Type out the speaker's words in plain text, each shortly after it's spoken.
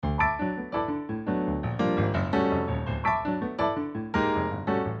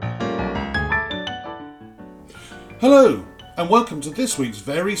Hello, and welcome to this week's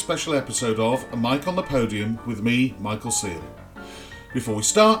very special episode of A Mic on the Podium with me, Michael Seal. Before we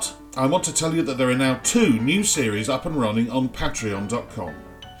start, I want to tell you that there are now 2 new series up and running on patreon.com.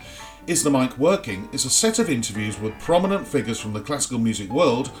 Is the Mic Working is a set of interviews with prominent figures from the classical music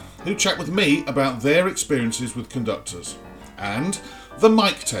world who chat with me about their experiences with conductors. And The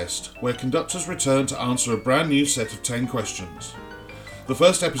Mic Test, where conductors return to answer a brand new set of 10 questions. The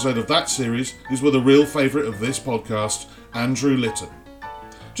first episode of that series is with a real favourite of this podcast, Andrew Litton.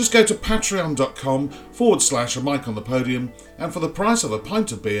 Just go to patreon.com/A Mic on the Podium, and for the price of a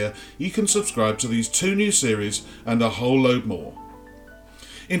pint of beer, you can subscribe to these 2 new series and a whole load more.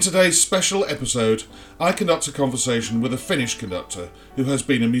 In today's special episode, I conduct a conversation with a Finnish conductor who has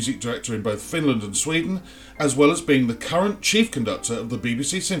been a music director in both Finland and Sweden, as well as being the current chief conductor of the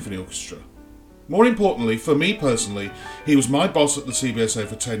BBC Symphony Orchestra. More importantly, for me personally, he was my boss at the CBSO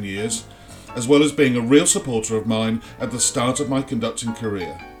for 10 years, as well as being a real supporter of mine at the start of my conducting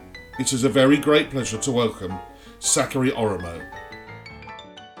career. It is a very great pleasure to welcome Sakari Oramo.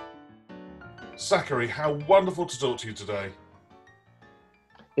 Sakari, how wonderful to talk to you today.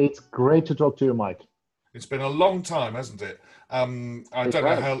 It's great to talk to you, Mike. It's been a long time, hasn't it? I don't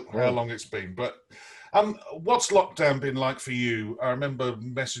know how long it's been, but what's lockdown been like for you? I remember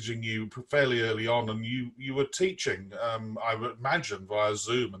messaging you fairly early on, and you were teaching, I would imagine, via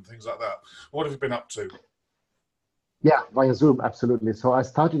Zoom and things like that. What have you been up to? Yeah, via Zoom, absolutely. So I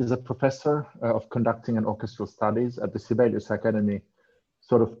started as a professor of conducting and orchestral studies at the Sibelius Academy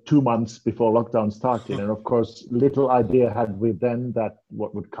sort of 2 months before lockdown started. And of course, little idea had we then that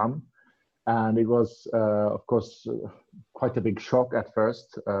what would come. And it was, of course, quite a big shock at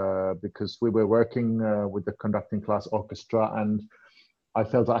first because we were working with the conducting class orchestra, and I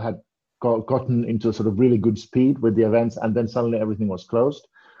felt I had gotten into sort of really good speed with the events, and then suddenly everything was closed.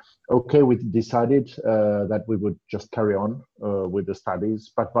 Okay, we decided that we would just carry on with the studies,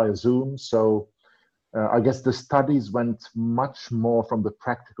 but via Zoom. So I guess the studies went much more from the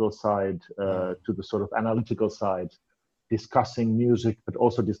practical side to the sort of analytical side, discussing music, but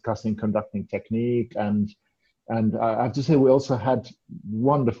also discussing conducting technique. And I have to say, we also had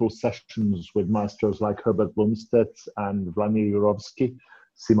wonderful sessions with maestros like Herbert Blumstedt and Vladimir Jurovsky,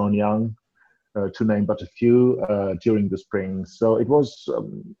 Simon Young, to name but a few, during the spring. So it was,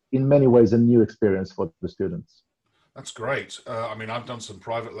 in many ways, a new experience for the students. That's great. I mean, I've done some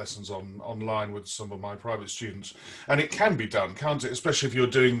private lessons online with some of my private students, and it can be done, can't it? Especially if you're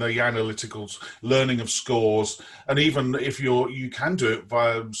doing the analyticals, learning of scores, and even if you can do it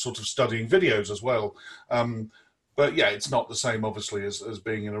via sort of studying videos as well. But yeah, it's not the same, obviously, as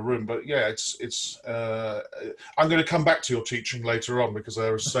being in a room. But yeah, I'm going to come back to your teaching later on because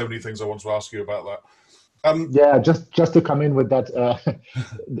there are so many things I want to ask you about that. Yeah, just to come in with that,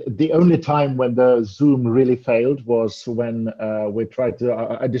 the only time when the Zoom really failed was when we tried to,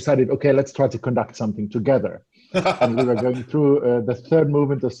 I decided, okay, let's try to conduct something together. And we were going through the third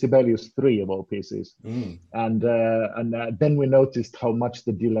movement of Sibelius 3 of all pieces. And then we noticed how much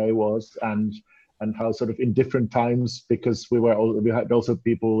the delay was and how sort of in different times, because we had also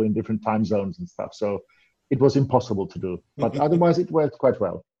people in different time zones and stuff. So it was impossible to do, but otherwise it worked quite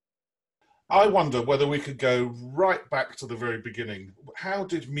well. I wonder whether we could go right back to the very beginning. How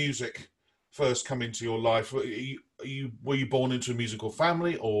did music first come into your life? Were you born into a musical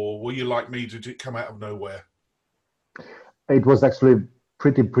family, or were you like me? Did it come out of nowhere? It was actually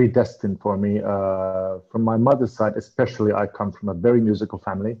pretty predestined for me. From my mother's side, especially, I come from a very musical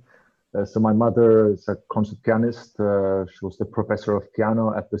family. So my mother is a concert pianist. She was the professor of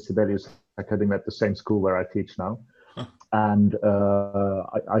piano at the Sibelius Academy at the same school where I teach now. And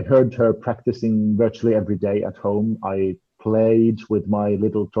I heard her practicing virtually every day at home. I played with my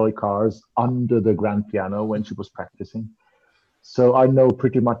little toy cars under the grand piano when she was practicing. So I know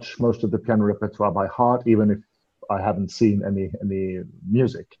pretty much most of the piano repertoire by heart, even if I haven't seen any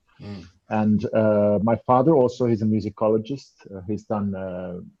music. And my father also, he's a musicologist. He's done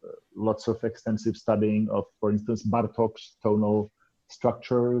lots of extensive studying of, for instance, Bartók's tonal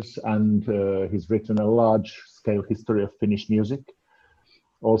structures, and he's written a large-scale history of Finnish music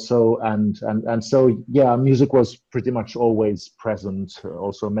also, and so yeah, music was pretty much always present.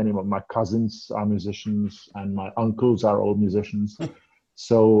 Also, many of my cousins are musicians, and my uncles are all musicians.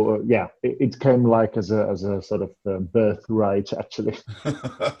 So yeah, it came like as a sort of birthright, actually.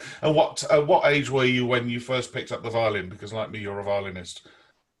 And what age were you when you first picked up the violin? Because like me, you're a violinist.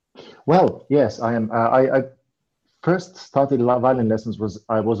 Well, yes, I am. I first started violin lessons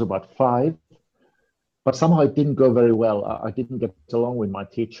I was about 5, but somehow it didn't go very well. I didn't get along with my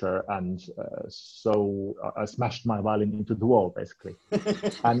teacher, and so I smashed my violin into the wall, basically.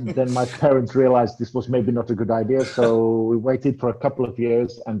 And then my parents realized this was maybe not a good idea, so we waited for a couple of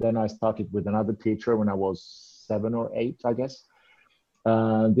years, and then I started with another teacher when I was 7 or 8, I guess.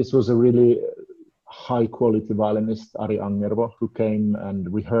 This was a really high quality violinist, Ari Angervo, who came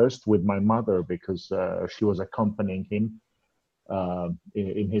and rehearsed with my mother because she was accompanying him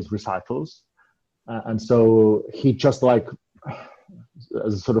in his recitals. And so he just like,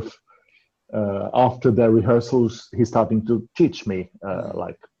 as sort of, after the rehearsals, he's starting to teach me,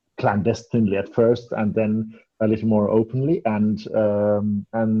 like clandestinely at first, and then a little more openly, and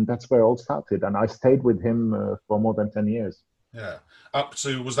that's where it all started. And I stayed with him for more than 10 years. Yeah.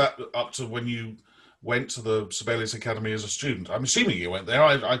 Was that up to when you went to the Sibelius Academy as a student? I'm assuming you went there.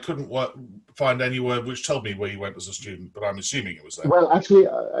 I couldn't find anywhere which told me where you went as a student, but I'm assuming it was there. Well, actually,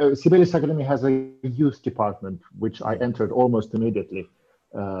 Sibelius Academy has a youth department, which I entered almost immediately.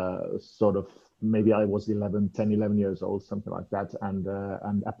 Sort of, maybe I was 10, 11 years old, something like that.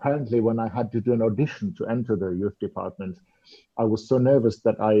 And apparently when I had to do an audition to enter the youth department, I was so nervous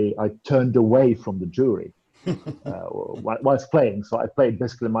that I turned away from the jury whilst playing. So I played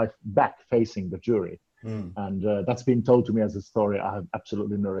basically my back facing the jury. And that's been told to me as a story. I have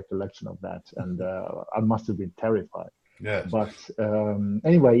absolutely no recollection of that. And I must have been terrified. Yes. But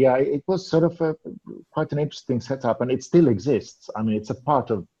anyway, yeah, it was sort of quite an interesting setup, and it still exists. I mean, it's a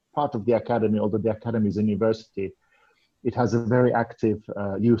part of the academy, although the academy is a university. It has a very active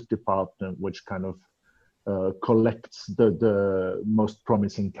youth department, which kind of collects the most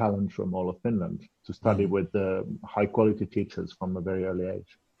promising talent from all of Finland to study with high quality teachers from a very early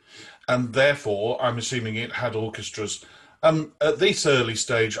age. And therefore, I'm assuming it had orchestras. At this early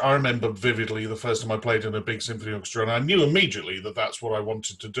stage, I remember vividly the first time I played in a big symphony orchestra, and I knew immediately that that's what I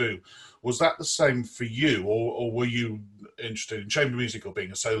wanted to do. Was that the same for you, or were you interested in chamber music or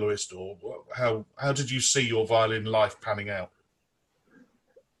being a soloist, or how did you see your violin life panning out?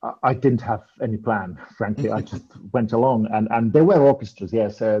 I didn't have any plan, frankly. I just went along, and there were orchestras.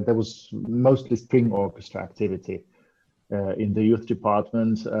 Yes, there was mostly string orchestra activity. In the youth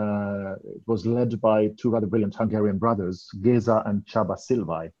department. It was led by two rather brilliant Hungarian brothers, Géza and Csaba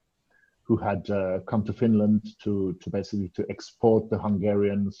Szilvai, who had come to Finland to basically to export the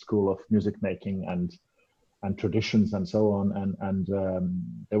Hungarian school of music making and traditions and so on. And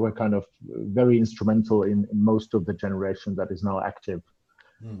they were kind of very instrumental in most of the generation that is now active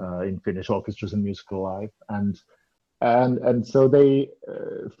in Finnish orchestras and musical life. And so they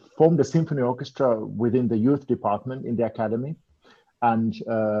formed a symphony orchestra within the youth department in the academy. And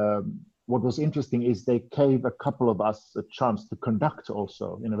what was interesting is they gave a couple of us a chance to conduct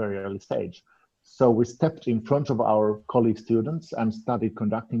also in a very early stage. So we stepped in front of our colleague students and started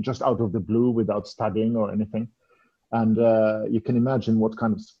conducting just out of the blue without studying or anything. And you can imagine what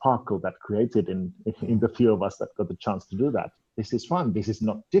kind of sparkle that created in the few of us that got the chance to do that. This is fun. This is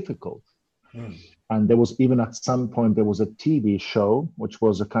not difficult. And there was even at some point, there was a TV show, which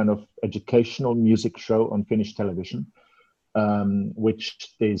was a kind of educational music show on Finnish television,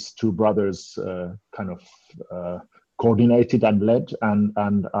 which these two brothers kind of coordinated and led.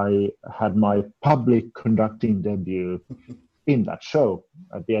 And I had my public conducting debut in that show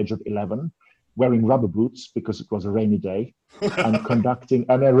at the age of 11, wearing rubber boots because it was a rainy day, and conducting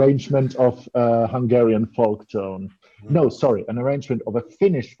an arrangement of Hungarian folk tone. No, sorry, an arrangement of a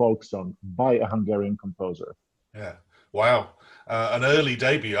Finnish folk song by a Hungarian composer. Yeah, wow, an early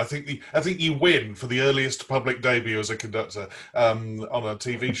debut. I think you win for the earliest public debut as a conductor on a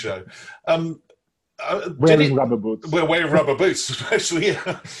TV show. Wearing rubber boots. Well, wearing rubber boots, especially.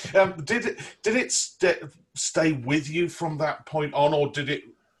 Yeah. Did it stay with you from that point on, or did it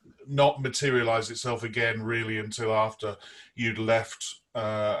not materialize itself again really until after you'd left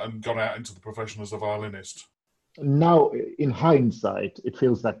and gone out into the profession as a violinist? Now, in hindsight, it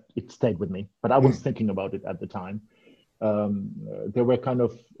feels that it stayed with me, but I was thinking about it at the time. There were kind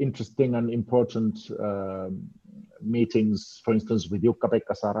of interesting and important meetings, for instance, with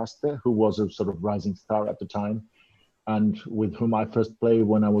Jukka-Pekka Saraste, who was a sort of rising star at the time, and with whom I first played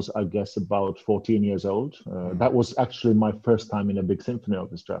when I was, I guess, about 14 years old. That was actually my first time in a big symphony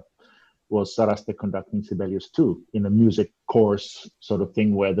orchestra, was Saraste conducting Sibelius 2 in a music course sort of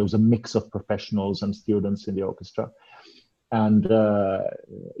thing where there was a mix of professionals and students in the orchestra. And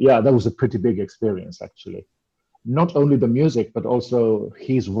yeah, that was a pretty big experience, actually. Not only the music, but also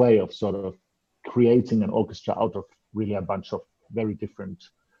his way of sort of creating an orchestra out of really a bunch of very different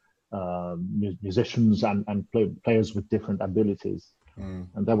musicians and players with different abilities.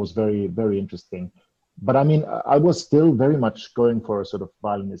 And that was very, very interesting. But I mean, I was still very much going for a sort of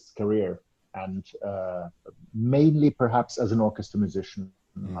violinist career. and mainly perhaps as an orchestra musician,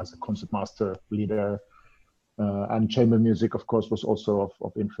 as a concertmaster, leader, and chamber music, of course, was also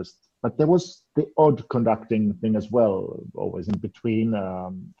of interest. But there was the odd conducting thing as well, always in between.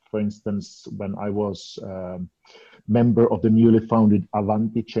 For instance, when I was member of the newly founded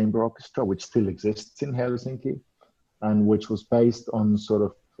Avanti Chamber Orchestra, which still exists in Helsinki, and which was based on sort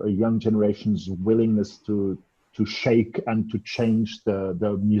of a young generation's willingness to shake and to change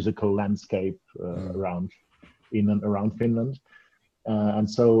the musical landscape around in and around Finland. And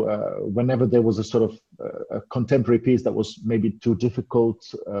so whenever there was a sort of a contemporary piece that was maybe too difficult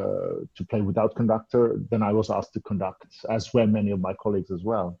to play without conductor, then I was asked to conduct, as were many of my colleagues as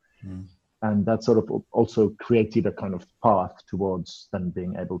well. And that sort of also created a kind of path towards then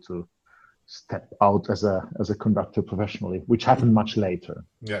being able to step out as a conductor professionally, which happened much later.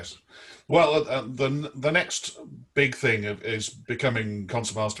 Yes. Well, the next big thing is becoming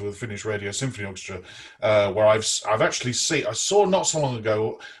concertmaster with Finnish Radio Symphony Orchestra, where I've actually I saw not so long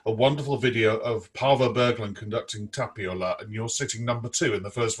ago a wonderful video of Paavo Berglund conducting Tapiola, and you're sitting number 2 in the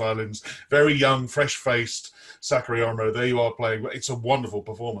first violins, very young, fresh-faced Sakari Oramo. There you are playing. It's a wonderful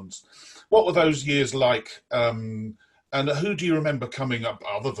performance. What were those years like? And who do you remember coming up,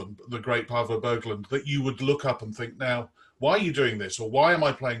 other than the great Paavo Berglund, that you would look up and think, now, why are you doing this? Or why am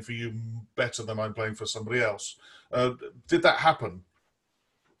I playing for you better than I'm playing for somebody else? Did that happen?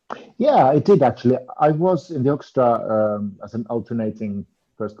 Yeah, it did actually. I was in the orchestra as an alternating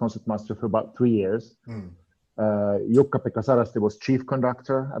first concertmaster for about 3 years. Jukka-Pekka Sarasti was chief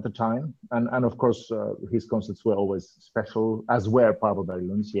conductor at the time. And of course, his concerts were always special, as were Paavo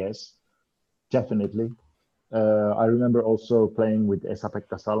Berglund's, yes, definitely. I remember also playing with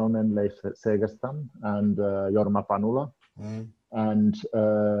Esa-Pekka Salonen, Leif Segerstam, and Jorma Panula. And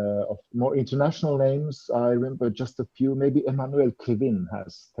of more international names, I remember just a few. Maybe Emmanuel Krivin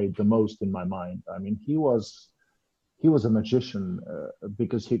has stayed the most in my mind. I mean, he was a magician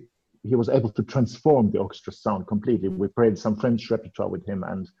because he was able to transform the orchestra sound completely. We played some French repertoire with him,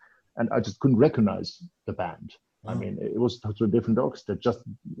 and I just couldn't recognize the band. I mean, it was a totally different orchestra just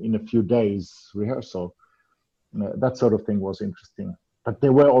in a few days rehearsal. That sort of thing was interesting. But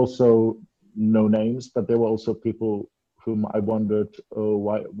there were also no names, but there were also people whom I wondered, oh,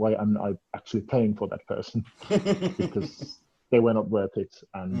 why am I actually paying for that person? Because they were not worth it.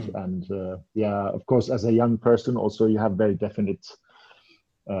 And yeah, of course, as a young person, also you have very definite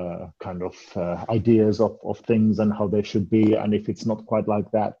kind of ideas of things and how they should be. And if it's not quite like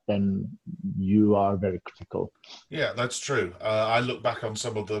that, then you are very critical. Yeah, that's true. I look back on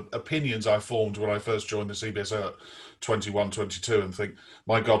some of the opinions I formed when I first joined the CBSO at 21, 22 and think,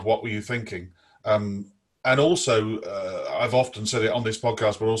 my God, what were you thinking? And also, I've often said it on this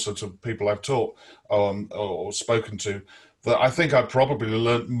podcast, but also to people I've taught or spoken to, that I think I probably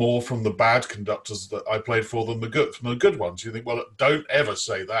learnt more from the bad conductors that I played for than from the good ones. You think, well, don't ever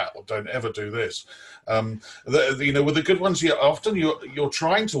say that, or don't ever do this. With the good ones, you're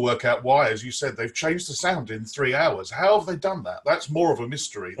trying to work out why, as you said, they've changed the sound in 3 hours. How have they done that? That's more of a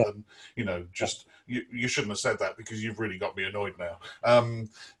mystery than, just you shouldn't have said that because you've really got me annoyed now.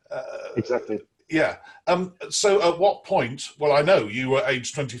 Exactly. Yeah. So at what point, well, I know you were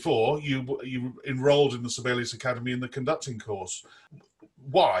age 24, you enrolled in the Sibelius Academy in the conducting course.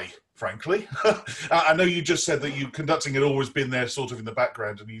 Why, frankly? I know you just said that conducting had always been there sort of in the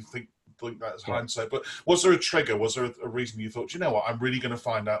background and you think that's hindsight, but was there a trigger? Was there a reason you thought, you know what, I'm really going to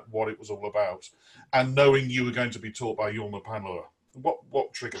find out what it was all about? And knowing you were going to be taught by Jorma Panula,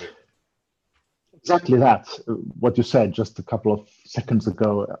 what triggered it? Exactly that. What you said just a couple of seconds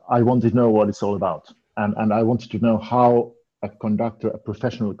ago. I wanted to know what it's all about, and I wanted to know how a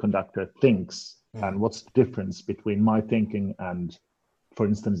professional conductor, thinks, and what's the difference between my thinking and, for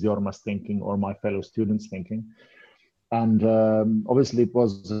instance, Jorma's thinking or my fellow students' thinking. And obviously, it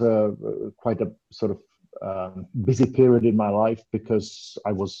was quite a sort of busy period in my life because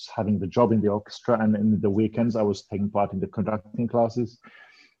I was having the job in the orchestra, and in the weekends I was taking part in the conducting classes.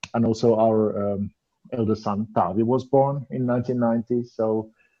 And also our elder son, Tavi, was born in 1990.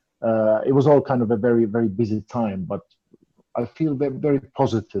 So it was all kind of a very, very busy time, but I feel very, very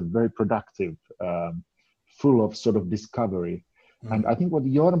positive, very productive, full of sort of discovery. And I think what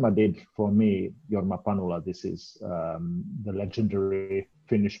Jorma did for me, Jorma Panula, this is the legendary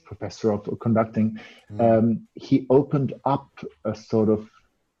Finnish professor of conducting, he opened up a sort of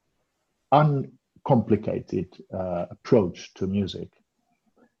uncomplicated approach to music.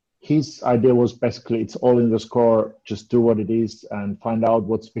 His idea was basically, it's all in the score, just do what it is and find out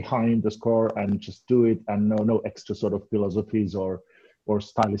what's behind the score and just do it, and no extra sort of philosophies or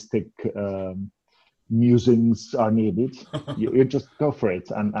stylistic musings are needed, you just go for it.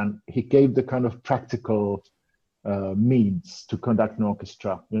 And he gave the kind of practical means to conduct an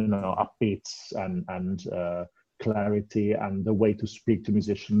orchestra, upbeats and clarity and the way to speak to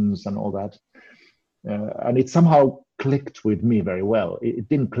musicians and all that. And it somehow clicked with me very well. It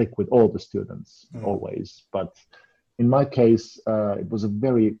didn't click with all the students always, but in my case, it was a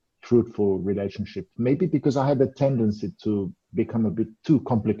very fruitful relationship. Maybe because I had a tendency to become a bit too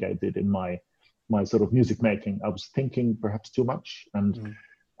complicated in my sort of music making. I was thinking perhaps too much, and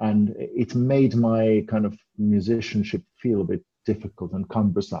it made my kind of musicianship feel a bit difficult and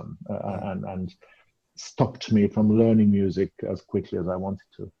cumbersome, and stopped me from learning music as quickly as I wanted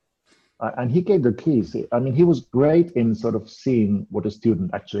to. And he gave the keys. I mean, he was great in sort of seeing what a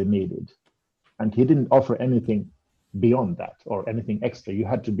student actually needed. And he didn't offer anything beyond that or anything extra. You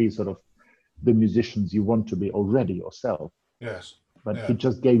had to be sort of the musicians you want to be already yourself. Yes. But he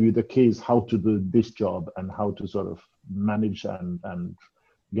just gave you the keys how to do this job and how to sort of manage and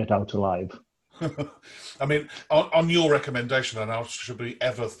get out alive. I mean, on your recommendation, and I should be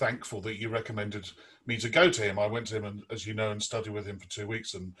ever thankful that you recommended me to go to him. I went to him, and as you know, and studied with him for 2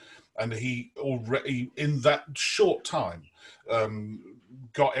 weeks, and he already in that short time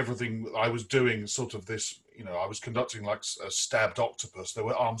got everything I was doing. Sort of this, I was conducting like a stabbed octopus. There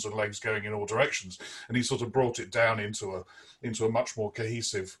were arms and legs going in all directions, and he sort of brought it down into a much more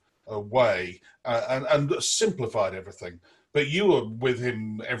cohesive way and simplified everything. But you were with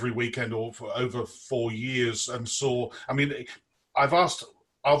him every weekend or for over 4 years and saw, I mean, I've asked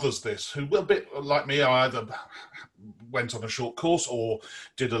others this who were a bit like me. I either went on a short course or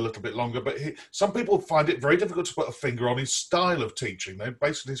did a little bit longer, but some people find it very difficult to put a finger on his style of teaching. They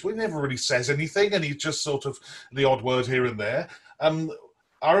basically, he never really says anything and he's just sort of the odd word here and there.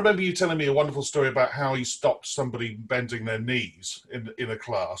 I remember you telling me a wonderful story about how he stopped somebody bending their knees in a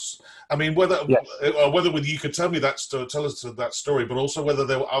class. I mean, whether you could tell us that story, but also whether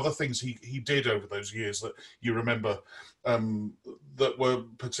there were other things he did over those years that you remember that were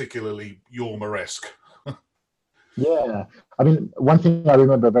particularly Yorma-esque. Yeah, I mean, one thing I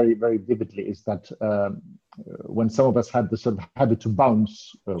remember very, very vividly is that when some of us had the sort of habit to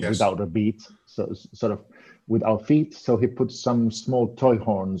bounce without a beat, so sort of with our feet, so he put some small toy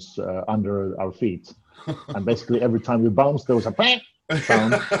horns under our feet, and basically every time we bounced, there was a bang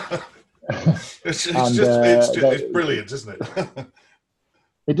sound. It's brilliant, isn't it?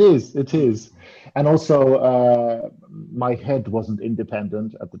 It is. And also, my head wasn't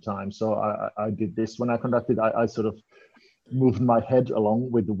independent at the time, so I did this. When I conducted, I sort of moved my head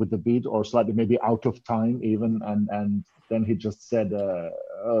along with the beat, or slightly maybe out of time even, and then he just said,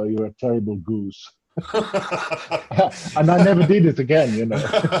 "Oh, you're a terrible goose." And I never did it again,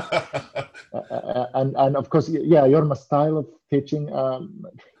 and of course, Jorma's style of teaching,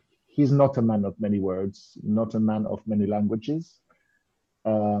 he's not a man of many words, not a man of many languages.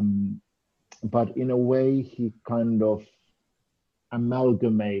 But in a way, he kind of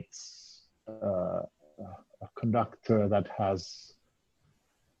amalgamates a conductor that has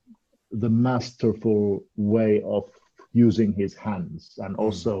the masterful way of using his hands and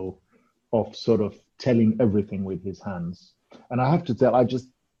also of sort of telling everything with his hands. And I have to tell, a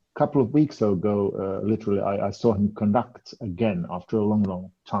couple of weeks ago, literally, I saw him conduct again after a long, long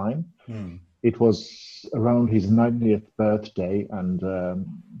time. It was around his 90th birthday, and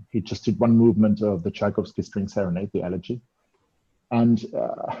he just did one movement of the Tchaikovsky String Serenade, the Elegy. And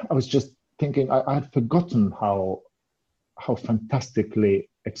I was just thinking, I had forgotten how fantastically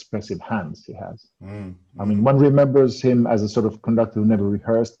expressive hands he has. I mean, one remembers him as a sort of conductor who never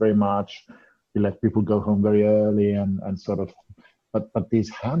rehearsed very much. He let people go home very early and sort of, but these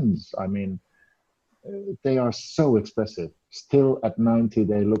hands, I mean, they are so expressive. Still at 90,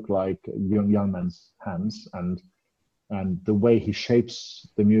 they look like young man's hands, and the way he shapes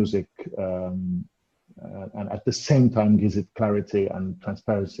the music and at the same time gives it clarity and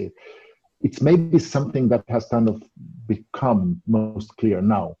transparency. It's maybe something that has kind of become most clear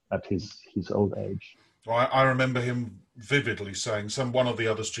now at his old age. Well, I remember him vividly saying, one of the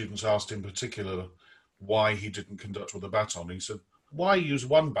other students asked in particular why he didn't conduct with a baton. He said, "Why use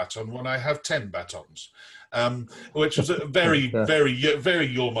one baton when I have 10 batons?" Which was a very, very, very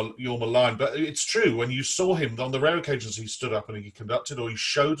Jorma line. But it's true, when you saw him, on the rare occasions he stood up and he conducted or he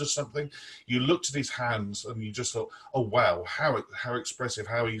showed us something, you looked at his hands and you just thought, oh, wow, how expressive,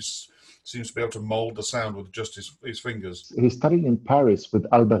 how he seems to be able to mould the sound with just his fingers. He studied in Paris with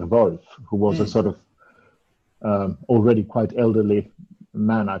Albert Wolff, who was a sort of already quite elderly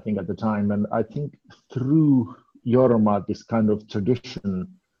man, I think, at the time. And I think through Jorma, this kind of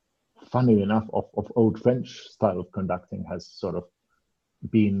tradition, funny enough, of old French style of conducting has sort of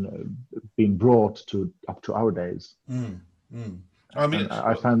been brought to up to our days. I mean, and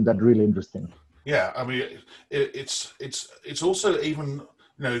I found that really interesting. Yeah, I mean, it's also even,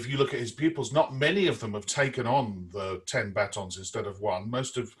 if you look at his pupils, not many of them have taken on the 10 batons instead of one.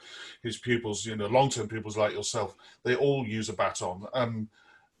 Most of his pupils, long-term pupils like yourself, they all use a baton.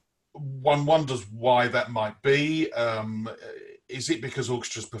 One wonders why that might be. Is it because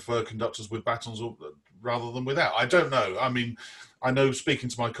orchestras prefer conductors with batons rather than without? I don't know. I mean, I know, speaking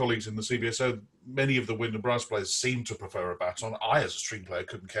to my colleagues in the CBSO, many of the wind and brass players seem to prefer a baton. I, as a string player,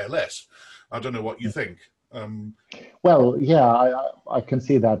 couldn't care less. I don't know what you think. Well, yeah, I can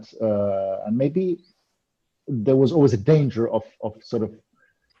see that, and maybe there was always a danger of sort of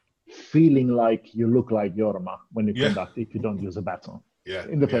feeling like you look like Jorma when you conduct if you don't use a baton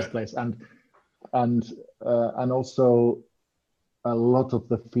in the first place, and also a lot of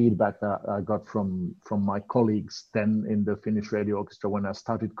the feedback that I got from my colleagues then in the Finnish radio orchestra when I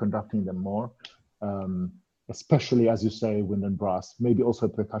started conducting them more, especially, as you say, wind and brass, maybe also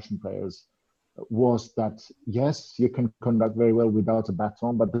percussion players, was that yes, you can conduct very well without a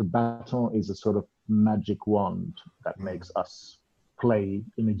baton, but the baton is a sort of magic wand that makes us play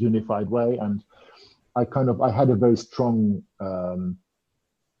in a unified way. And I had a very strong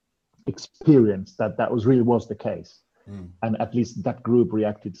experience that was the case. And at least that group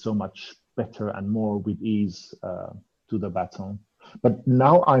reacted so much better and more with ease to the baton. But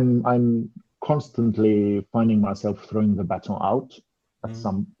now I'm constantly finding myself throwing the baton out at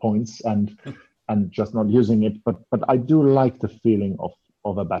some points and just not using it. But I do like the feeling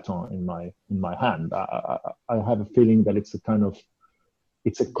of a baton in my hand. I have a feeling that it's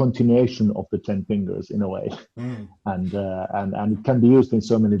a continuation of the 10 fingers in a way, and it can be used in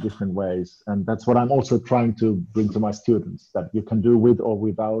so many different ways. And that's what I'm also trying to bring to my students, that you can do with or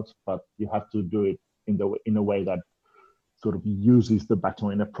without, but you have to do it in a way that sort of uses the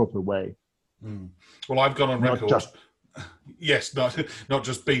baton in a proper way. Well, I've gone on record. Yes, not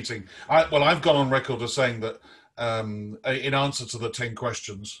just beating. I've gone on record as saying that in answer to the 10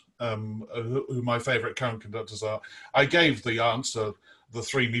 questions, who my favourite current conductors are, I gave the answer, the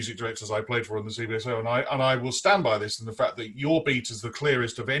 3 music directors I played for in the CBSO, and I will stand by this in the fact that your beat is the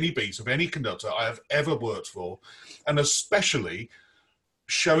clearest of any beat of any conductor I have ever worked for, and especially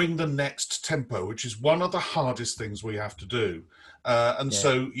showing the next tempo, which is one of the hardest things we have to do.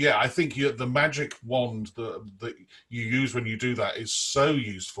 So, I think the magic wand that you use when you do that is so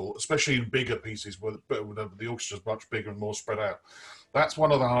useful, especially in bigger pieces where the orchestra is much bigger and more spread out. That's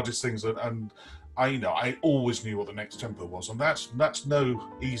one of the hardest things, and I always knew what the next tempo was, and that's no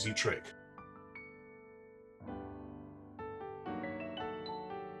easy trick.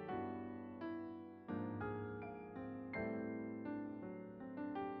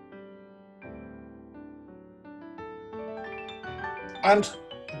 And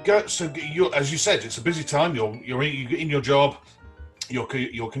as you said, it's a busy time. You're in your job.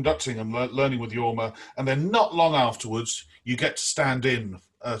 You're conducting and learning with Jorma, and then not long afterwards, you get to stand in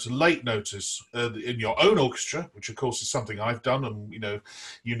to late notice in your own orchestra, which of course is something I've done, and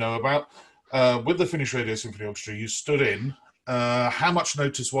you know about. With the Finnish Radio Symphony Orchestra, you stood in. How much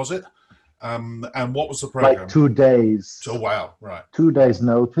notice was it? And what was the program? Like 2 days. Oh wow! Right. 2 days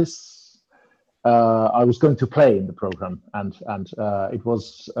notice. I was going to play in the program, and it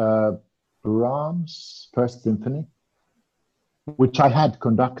was Brahms' First Symphony, which I had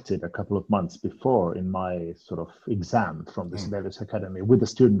conducted a couple of months before in my sort of exam from the Sibelius Academy with the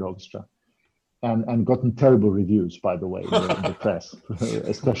student orchestra, and gotten terrible reviews, by the way, in the press,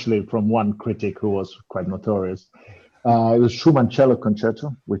 especially from one critic who was quite notorious. It was Schumann Cello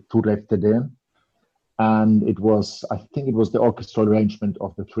Concerto with Turlev Tedeen, and I think it was the orchestral arrangement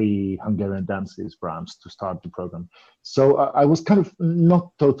of the 3 Hungarian dances, Brahms, to start the program. So I was kind of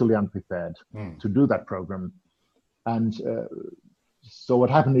not totally unprepared to do that program. And so what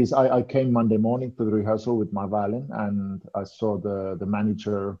happened is I came Monday morning to the rehearsal with my violin, and I saw the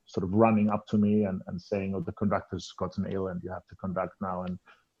manager sort of running up to me and saying, "Oh, the conductor's gotten ill and you have to conduct now. And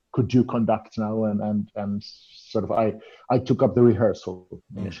could you conduct now?" And sort of I took up the rehearsal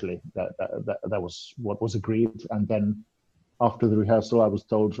initially. That was what was agreed. And then after the rehearsal, I was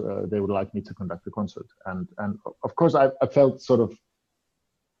told they would like me to conduct the concert. And of course, I felt sort of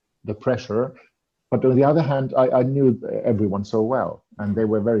the pressure. But on the other hand, I knew everyone so well, and they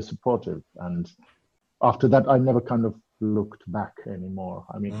were very supportive. And after that, I never kind of looked back anymore.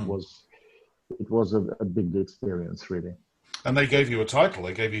 I mean, it was a big experience, really. And they gave you a title.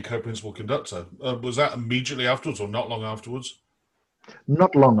 They gave you co-principal conductor. Was that immediately afterwards or not long afterwards?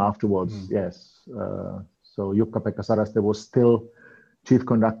 Not long afterwards, yes. So Jukka-Pekka Saraste was still chief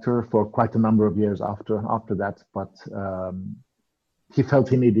conductor for quite a number of years after that. But he felt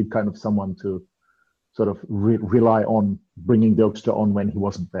he needed kind of someone to sort of rely on bringing the orchestra on when he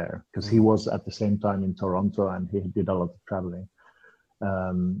wasn't there, because he was at the same time in Toronto and he did a lot of traveling.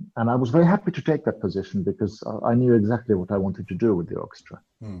 And I was very happy to take that position because I knew exactly what I wanted to do with the orchestra.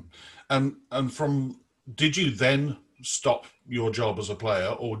 And did you then stop your job as a player,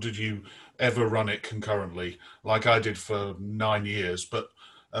 or did you ever run it concurrently, like I did for 9 years? But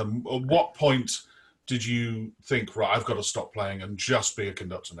at what point did you think, right, I've got to stop playing and just be a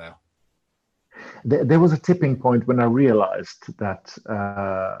conductor now? There was a tipping point when I realized that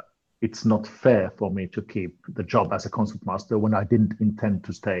it's not fair for me to keep the job as a concertmaster when I didn't intend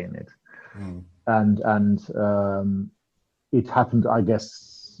to stay in it. And it happened, I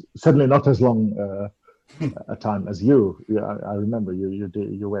guess, certainly not as long a time as you. I remember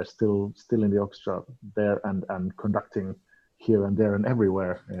you were still in the orchestra there and conducting here and there and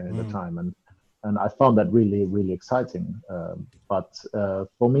everywhere at the time, and I found that really, really exciting. But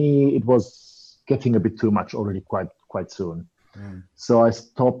for me, it was getting a bit too much already quite soon. So I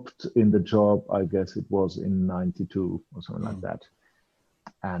stopped in the job, I guess it was in 92 or something like that.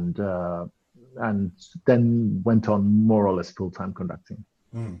 And then went on more or less full-time conducting.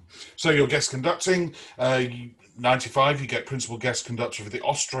 So you're guest conducting. 95, you get principal guest conductor for the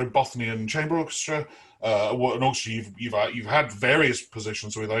Ostrobothnian Chamber Orchestra, an orchestra you've had various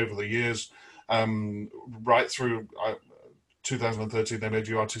positions with over the years, right through 2013. They made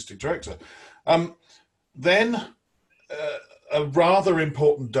you artistic director. Then a rather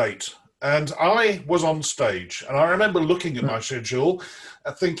important date. And I was on stage, and I remember looking at my schedule,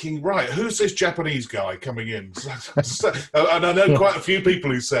 thinking, right, who's this Japanese guy coming in? And I know quite a few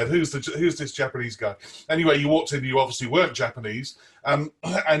people who said, who's this Japanese guy? Anyway, you walked in, you obviously weren't Japanese, and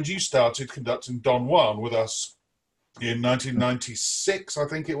you started conducting Don Juan with us in 1996, I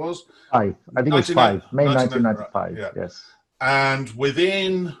think it was. I think it was May 1995, right, yeah. Yes. And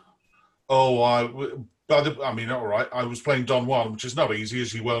within, all right, I was playing Don Juan, which is not easy,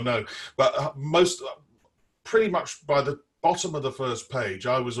 as you well know. But pretty much by the bottom of the first page,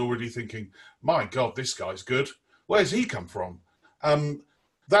 I was already thinking, my God, this guy's good. Where's he come from?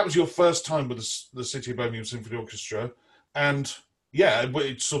 That was your first time with the City of Birmingham Symphony Orchestra. And yeah,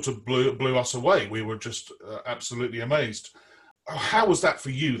 it sort of blew us away. We were just absolutely amazed. How was that for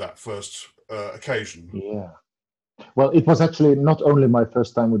you, that first occasion? Yeah. Well, it was actually not only my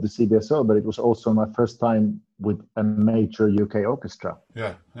first time with the CBSO, but it was also my first time with a major UK orchestra.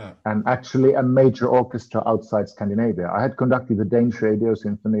 Yeah. And actually a major orchestra outside Scandinavia. I had conducted the Danish Radio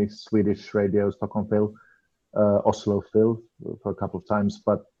Symphony, Swedish Radio, Stockholm Phil, Oslo Phil for a couple of times,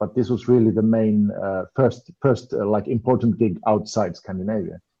 but this was really the main first like important gig outside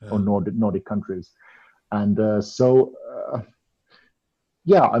Scandinavia or Nordic countries. And I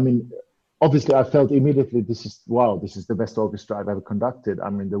mean, obviously, I felt immediately, this is the best orchestra I've ever conducted.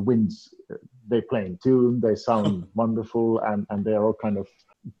 I mean, the winds, they play in tune, they sound wonderful, and they're all kind of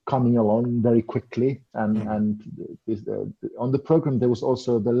coming along very quickly. And on the program, there was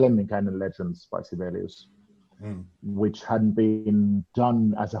also the Lemminkainen Legends by Sibelius, which hadn't been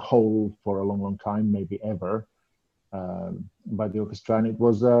done as a whole for a long, long time, maybe ever, by the orchestra. And it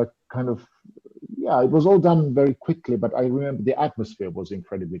was kind of, it was all done very quickly, but I remember the atmosphere was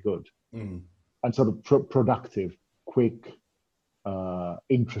incredibly good and sort of productive, quick,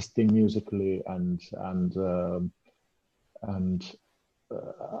 interesting musically, and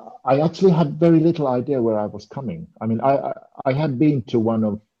I actually had very little idea where I was coming. I mean, I had been to one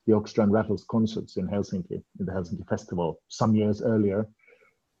of the Orchestra and Rattles concerts in Helsinki, in the Helsinki Festival, some years earlier,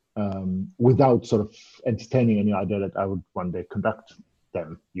 without sort of entertaining any idea that I would one day conduct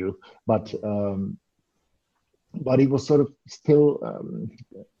them, but it was sort of still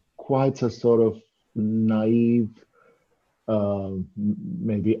quite a sort of naive,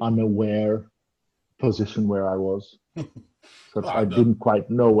 maybe unaware position where I was. So I didn't quite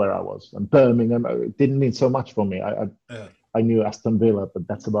know where I was. And Birmingham, it didn't mean so much for me. I knew Aston Villa, but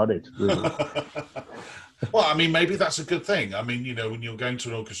that's about it, really. Well, I mean, maybe that's a good thing. I mean, when you're going to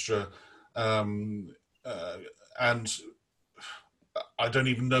an orchestra, and I don't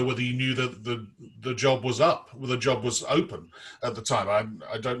even know whether you knew that the job was up, the job was open at the time.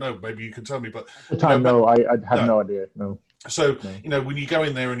 I don't know. Maybe you can tell me. But at the time, I had no idea. No. So, when you go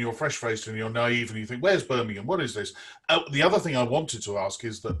in there and you're fresh-faced and you're naive and you think, where's Birmingham? What is this? The other thing I wanted to ask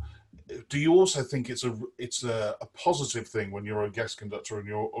is that, do you also think it's a positive thing when you're a guest conductor and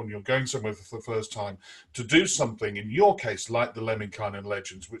you're going somewhere for the first time to do something, in your case, like the Lemminkainen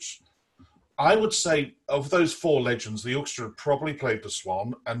Legends, which I would say of those four legends, the orchestra probably played the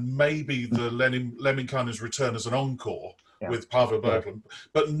Swan and maybe the Lemminkainen's return as an encore with Paavo Berglund,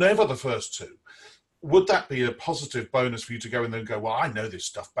 but never the first two. would that be a positive bonus for you to go in there and go, well, I know this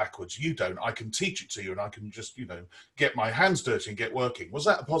stuff backwards, you don't, I can teach it to you and I can just, get my hands dirty and get working? Was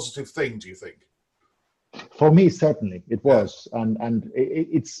that a positive thing, do you think? For me, certainly it Yeah. was, and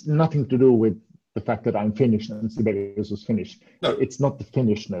it's nothing to do with the fact that I'm Finnish and Sibelius was Finnish. No. It's not the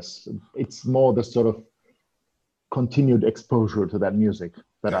Finnishness. It's more the sort of continued exposure to that music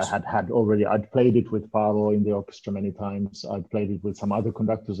that Yes. I had already. I'd played it with Paolo in the orchestra many times. I'd played it with some other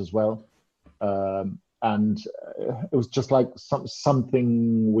conductors as well. And it was just like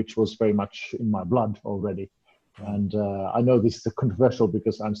something which was very much in my blood already. And I know this is controversial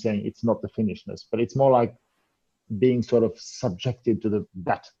because I'm saying it's not the Finnishness, but it's more like being sort of subjected to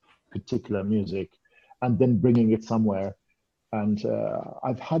that particular music and then bringing it somewhere. And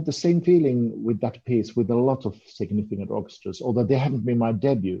I've had the same feeling with that piece with a lot of significant orchestras, although they haven't been my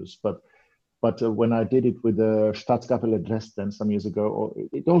debuts. But when I did it with the Staatskapelle Dresden some years ago,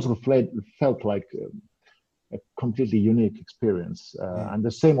 it also felt like a completely unique experience. And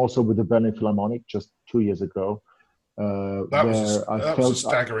the same also with the Berlin Philharmonic just 2 years ago. That was a felt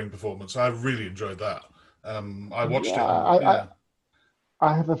staggering performance. I really enjoyed that. I watched yeah, it on, yeah.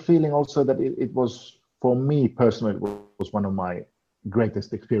 I have a feeling also that it was, for me personally, it was one of my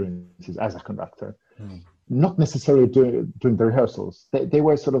greatest experiences as a conductor. Not necessarily during the rehearsals. They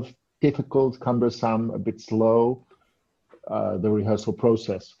were sort of difficult, cumbersome, a bit slow. The rehearsal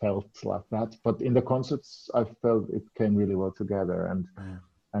process felt like that, but in the concerts, I felt it came really well together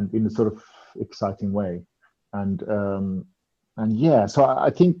and in a sort of exciting way. And yeah, so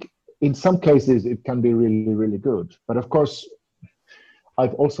I think in some cases it can be really, really good. But of course,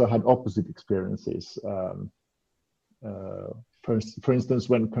 I've also had opposite experiences. For instance,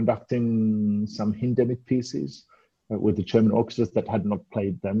 when conducting some Hindemith pieces with the German orchestras that had not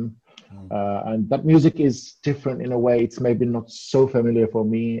played them. And that music is different in a way. It's maybe not so familiar for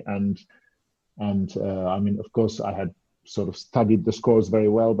me. And I mean, of course, I had sort of studied the scores very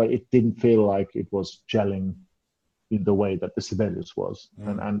well, but it didn't feel like it was gelling in the way that the Sibelius was.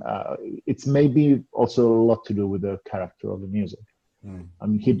 And it's maybe also a lot to do with the character of the music. I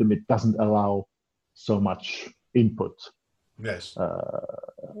mean, Hindemith doesn't allow so much input. Yes.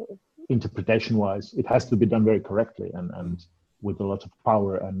 Interpretation-wise, it has to be done very correctly and with a lot of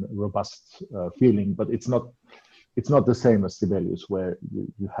power and robust feeling. But it's not the same as Sibelius, where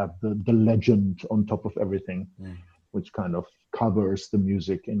you have the legend on top of everything, which kind of covers the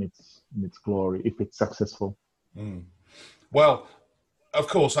music in its glory if it's successful. Well, of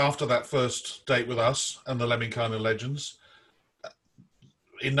course, after that first date with us and the Lemminkainen Legends,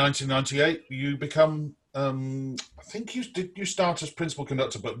 in 1998, you become, I think you start as principal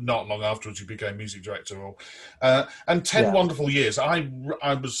conductor, but not long afterwards you became music director. And 10 wonderful years. I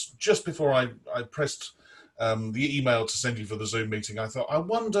was, just before I pressed the email to send you for the Zoom meeting, I thought, I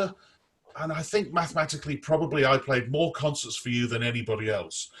wonder, and I think mathematically probably I played more concerts for you than anybody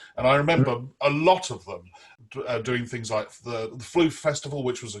else. And I remember a lot of them doing things like the Floof Festival,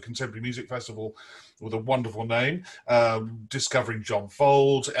 which was a contemporary music festival with a wonderful name, discovering John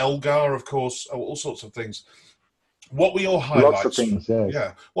Fold, Elgar, of course, all sorts of things. What were your highlights? Lots of things, yes.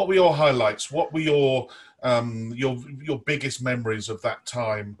 Yeah. What were your highlights? What were your biggest memories of that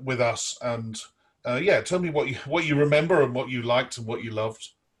time with us? And tell me what you remember and what you liked and what you loved.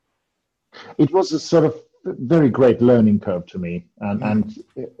 It was a sort of very great learning curve to me, and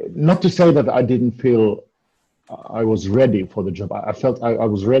not to say that I didn't feel I was ready for the job. I felt I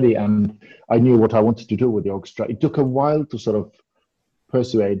was ready, and I knew what I wanted to do with the orchestra. It took a while to sort of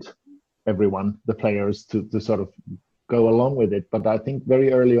persuade everyone, the players, to sort of go along with it. But I think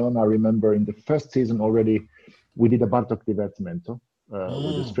very early on, I remember in the first season already, we did a Bartok Divertimento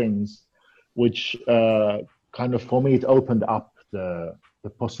with the strings, which kind of, for me, it opened up the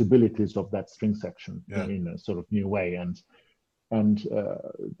possibilities of that string section in a sort of new way. And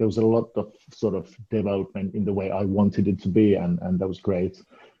there was a lot of sort of development in the way I wanted it to be, and that was great.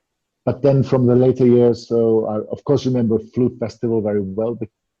 But then from the later years, so I, of course, remember Flute Festival very well,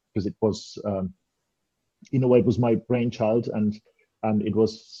 because it was, in a way, it was my brainchild, and it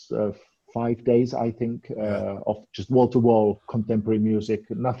was 5 days, I think, of just wall-to-wall contemporary music.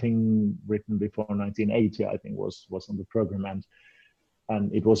 Nothing written before 1980, I think, was on the program, and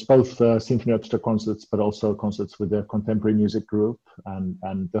it was both symphony orchestra concerts, but also concerts with the contemporary music group.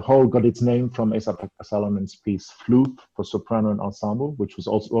 And the whole got its name from Esa-Pekka Salonen's piece Flute for soprano and ensemble, which was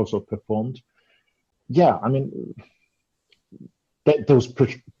also performed. Yeah, I mean, there was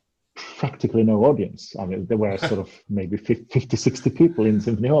practically no audience. I mean, there were sort of maybe 50, 60 people in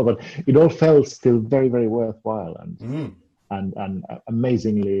Symphony Hall, but it all felt still very, very worthwhile and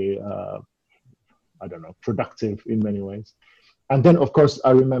amazingly, I don't know, productive in many ways. And then, of course,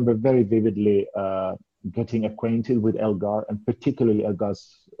 I remember very vividly getting acquainted with Elgar, and particularly Elgar's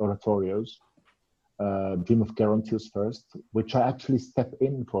oratorios. Dream of Gerontius first, which I actually stepped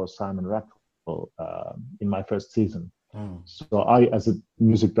in for Simon Rattle in my first season. So I, as a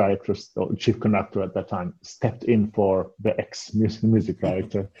music director, or chief conductor at that time, stepped in for the ex-music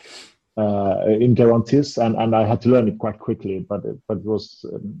director in Gerontius, and I had to learn it quite quickly. But it was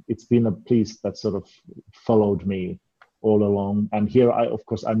it's been a piece that sort of followed me all along. And here, of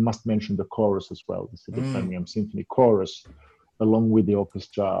course, I must mention the chorus as well, the Birmingham Symphony chorus, along with the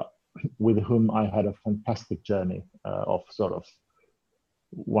orchestra, with whom I had a fantastic journey of sort of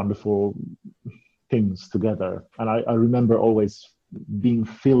wonderful things together. And I remember always being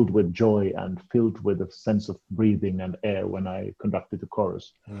filled with joy and filled with a sense of breathing and air when I conducted the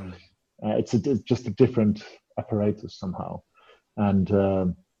chorus. It's just a different apparatus somehow. And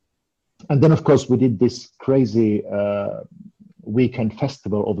then, of course, we did this crazy weekend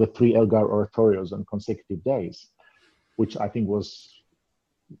festival of the 3 Elgar oratorios on consecutive days, which I think was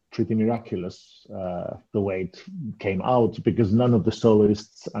pretty miraculous the way it came out, because none of the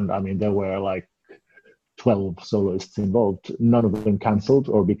soloists, and I mean there were like 12 soloists involved, none of them cancelled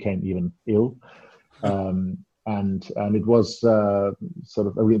or became even ill, and it was sort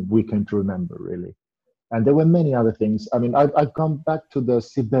of a weekend to remember, really. And there were many other things. I mean, I've gone back to the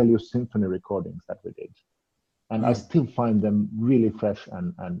Sibelius Symphony recordings that we did, and I still find them really fresh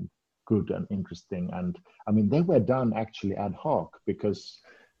and good and interesting. And I mean, they were done actually ad hoc, because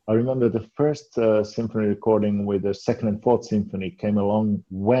I remember the first symphony recording with the second and fourth symphony came along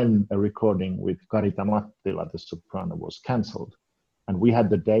when a recording with Carita Mattila, the soprano, was cancelled. And we had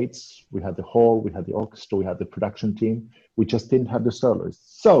the dates, we had the hall, we had the orchestra, we had the production team. We just didn't have the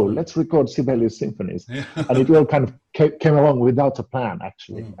soloists. So let's record Sibelius symphonies. And it all kind of came along without a plan,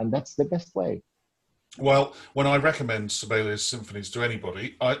 actually. And that's the best way. Well, when I recommend Sibelius symphonies to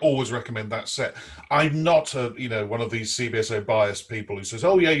anybody, I always recommend that set. I'm not one of these CBSO biased people who says,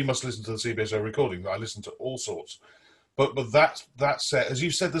 "Oh yeah, you must listen to the CBSO recording." I listen to all sorts, but that set, as you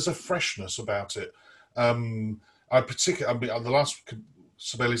said, there's a freshness about it. The last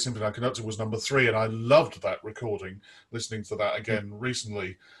Sibelius symphony I conducted was number 3, and I loved that recording. Listening to that again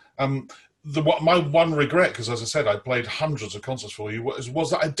recently. My one regret, because as I said, I played hundreds of concerts for you,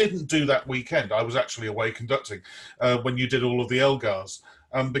 was that I didn't do that weekend. I was actually away conducting when you did all of the Elgars,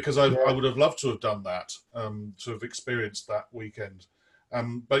 because I would have loved to have done that, to have experienced that weekend.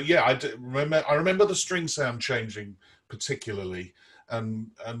 But yeah, I remember the string sound changing particularly, and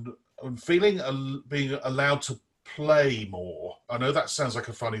feeling being allowed to play more. I know that sounds like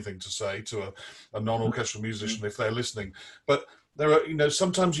a funny thing to say to a non-orchestral musician if they're listening, but there are,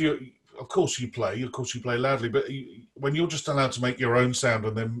 sometimes of course you play loudly, but when you're just allowed to make your own sound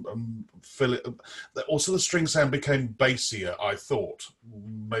and then fill it, also the string sound became bassier, I thought.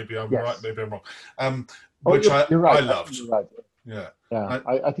 Maybe I'm right, maybe I'm wrong. Which you're right. I loved. You're right. Yeah.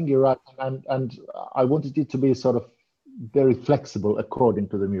 I think you're right. And I wanted it to be sort of very flexible according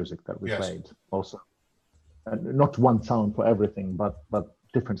to the music that we played also. And not one sound for everything, but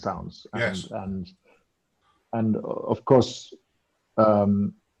different sounds. And of course,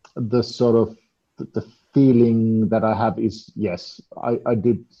 the sort of the feeling that I have is, yes, I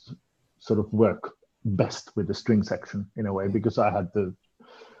did sort of work best with the string section in a way, because I had the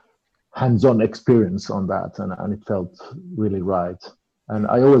hands-on experience on that, and it felt really right. And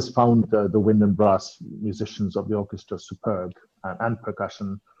I always found the wind and brass musicians of the orchestra superb, and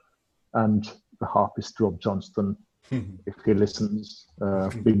percussion, and the harpist Rob Johnston, if he listens,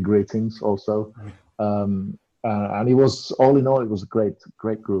 big greetings also. And it was, all in all, it was a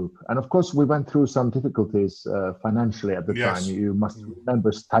great group. And of course, we went through some difficulties financially at the time. You must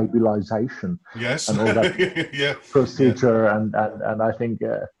remember stabilization and all that procedure. And I think,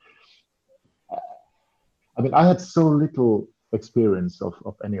 I mean, I had so little experience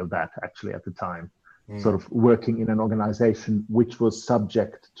of any of that actually at the time, sort of working in an organization which was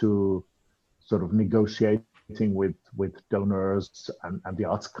subject to sort of negotiating with donors and the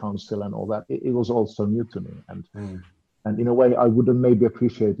Arts Council and all that. It was all so new to me, and in a way I would have maybe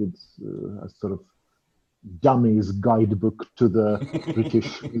appreciated a sort of dummies guidebook to the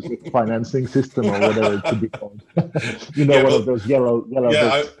British music financing system, or whatever it could be called. One of those yellow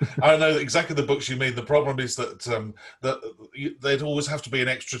books. I know exactly the books you mean. The problem is that there'd always have to be an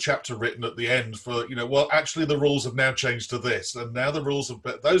extra chapter written at the end for, well, actually the rules have now changed to this, and now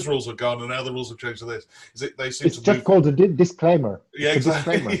those rules are gone, and now the rules have changed to this. It's just called a disclaimer. Yeah,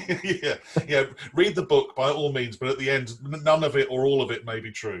 exactly. yeah. Read the book by all means, but at the end, none of it or all of it may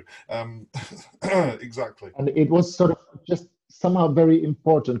be true. Exactly. And it was sort of just somehow very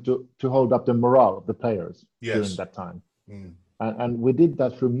important to hold up the morale of the players during that time. and we did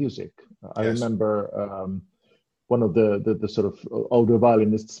that through music. I Yes. remember one of the sort of older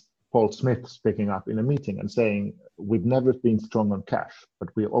violinists, Paul Smith, speaking up in a meeting and saying, "We've never been strong on cash, but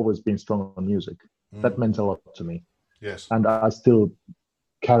we've always been strong on music." That meant a lot to me, Yes. and I still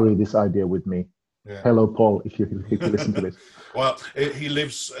carry this idea with me. Yeah. Hello, Paul, if you listen to this. Well, he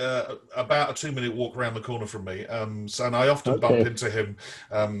lives about a 2-minute walk around the corner from me, so, and I often bump Okay. into him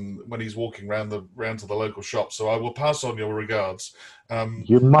when he's walking round to the local shop. So I will pass on your regards.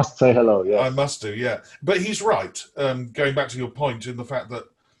 You must say hello, I yes. must do, yeah. But he's right. Going back to your point in the fact that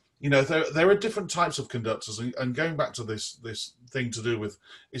there are different types of conductors, and going back to this thing to do with,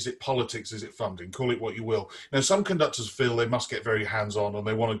 is it politics, is it funding, call it what you will. Some conductors feel they must get very hands-on and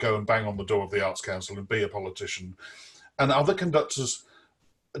they want to go and bang on the door of the Arts Council and be a politician, and other conductors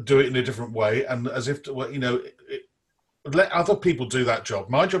do it in a different way, and as if to, let other people do that job.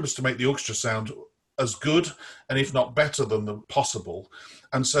 My job is to make the orchestra sound as good, and if not better than the possible.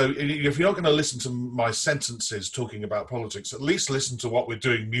 And so if you're not going to listen to my sentences talking about politics, at least listen to what we're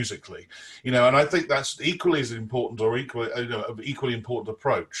doing musically, and I think that's equally as important, or equally important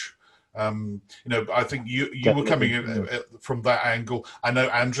approach. I think you were coming in from that angle. I know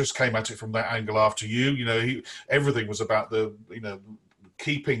Andres came at it from that angle after you. Everything was about the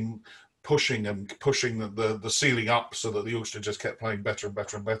pushing the ceiling up so that the orchestra just kept playing better and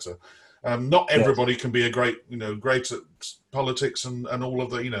better and better. Not everybody can be a great at politics and all of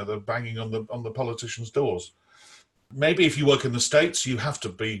the banging on the politicians' doors. Maybe if you work in the States, you have to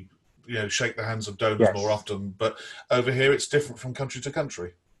be shake the hands of donors more often. But over here, it's different from country to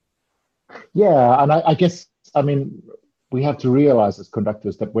country. Yeah, and I guess, we have to realize as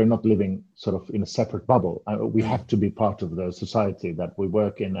conductors that we're not living sort of in a separate bubble. We have to be part of the society that we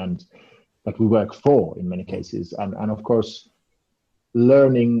work in and that we work for in many cases. And of course,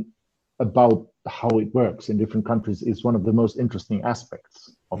 learning about how it works in different countries is one of the most interesting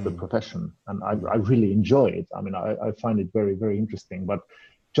aspects of the profession. And I really enjoy it. I find it very, very interesting. But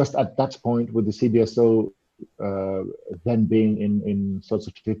just at that point with the CBSO then being in sorts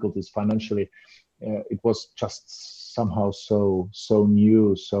of difficulties financially, it was just somehow so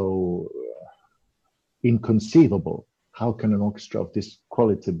new, so inconceivable. How can an orchestra of this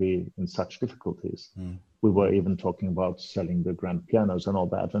quality be in such difficulties? We were even talking about selling the grand pianos and all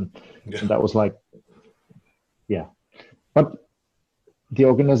that, and that was like, yeah. But the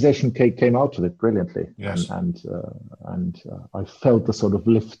organization came out of it brilliantly, and I felt a sort of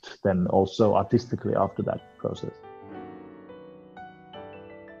lift then also artistically after that process.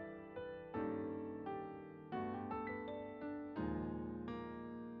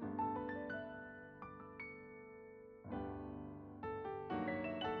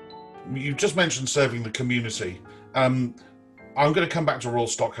 You just mentioned serving the community. I'm going to come back to Royal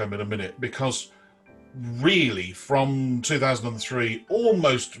Stockholm in a minute, because really from 2003,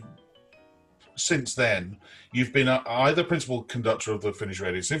 almost since then, you've been either principal conductor of the Finnish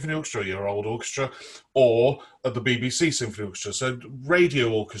Radio Symphony Orchestra, your old orchestra, or at the BBC Symphony Orchestra. So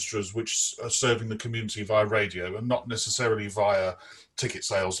radio orchestras which are serving the community via radio and not necessarily via ticket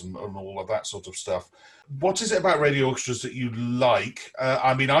sales and all of that sort of stuff. What is it about radio orchestras that you like?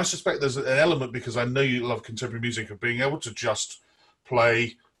 I suspect there's an element, because I know you love contemporary music, of being able to just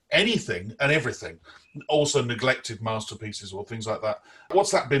play anything and everything, also neglected masterpieces or things like that.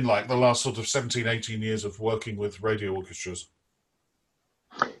 What's that been like the last sort of 17, 18 years of working with radio orchestras?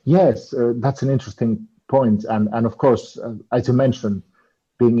 Yes, that's an interesting point. And of course, as you mentioned,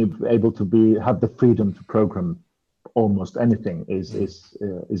 being able to have the freedom to program almost anything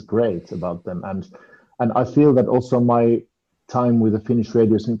is great about them. And I feel that also my time with the Finnish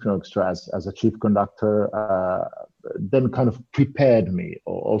Radio Symphony Orchestra as a chief conductor then kind of prepared me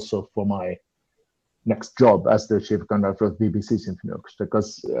also for my next job as the chief conductor of the BBC Symphony Orchestra,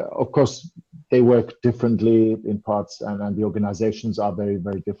 because of course they work differently in parts, and the organizations are very,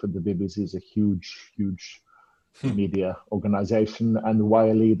 very different. The BBC is a huge media organization, and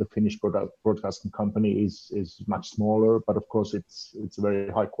YLE, the Finnish broadcasting company, is much smaller, but of course it's a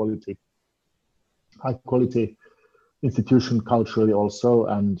very high quality institution culturally also.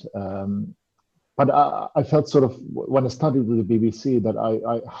 And but I felt sort of, when I studied with the BBC, that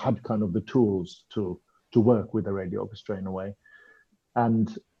I had kind of the tools to work with the radio orchestra in a way.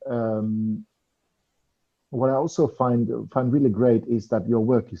 And what I also find really great is that your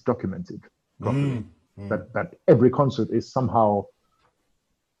work is documented properly. That every concert is somehow,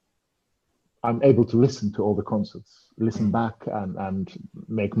 I'm able to listen to all the concerts, listen back and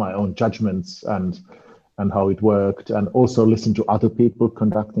make my own judgments and how it worked, and also listen to other people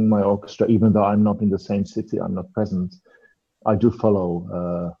conducting my orchestra, even though I'm not in the same city, I'm not present. I do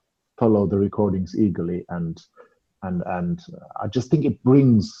follow the recordings eagerly, and and I just think it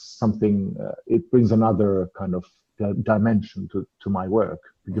brings something. It brings another kind of dimension to my work,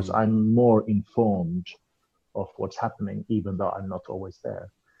 because I'm more informed of what's happening, even though I'm not always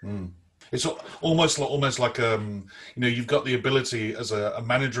there. It's almost like you've got the ability as a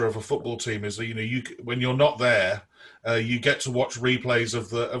manager of a football team, is that you when you're not there, you get to watch replays of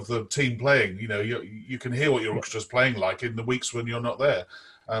the team playing. You can hear what your orchestra's playing like in the weeks when you're not there,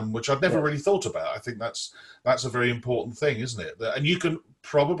 which I'd never really thought about. I think that's a very important thing, isn't it? And you can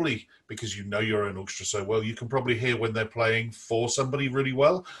probably, because you know your own orchestra so well, you can probably hear when they're playing for somebody really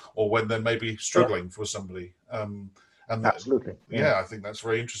well, or when they're maybe struggling for somebody. And absolutely, I think that's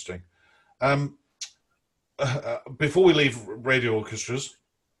very interesting. Before we leave radio orchestras,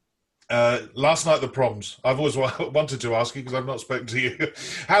 last night the proms. I've always wanted to ask you, because I've not spoken to you.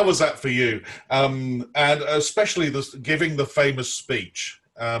 How was that for you? And especially giving the famous speech.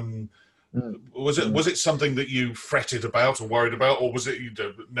 Was it something that you fretted about or worried about, or was it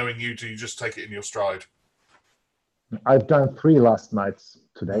knowing you, do you just take it in your stride? I've done 3 last nights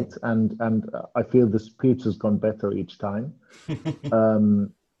to date, and I feel the speech has gone better each time.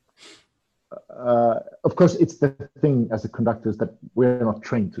 Of course, it's the thing as a conductors that we're not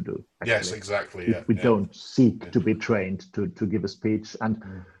trained to do. Actually. Yes, exactly. We don't seek to be trained to give a speech, and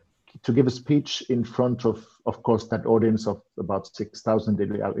to give a speech in front of course, that audience of about 6,000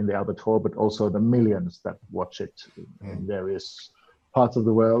 in the Albert Hall, but also the millions that watch it in various parts of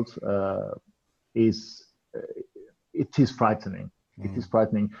the world, it is frightening. It is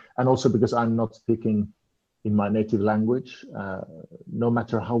frightening, and also because I'm not speaking in my native language. No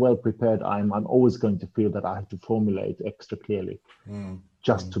matter how well prepared I'm always going to feel that I have to formulate extra clearly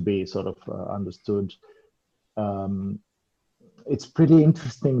just to be sort of understood. It's pretty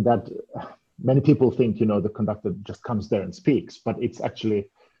interesting that many people think, the conductor just comes there and speaks, but it's actually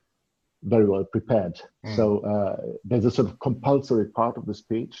very well prepared. So there's a sort of compulsory part of the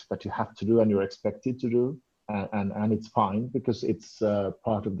speech that you have to do and you're expected to do. And it's fine because it's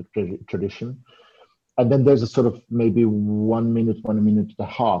part of the tradition. And then there's a sort of maybe 1 minute and a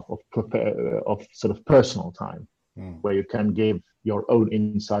half of sort of personal time where you can give your own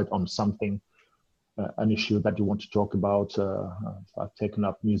insight on something, an issue that you want to talk about. I've taken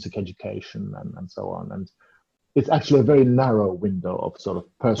up music education and so on. And it's actually a very narrow window of sort of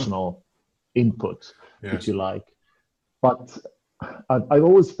personal input, if you like. But I've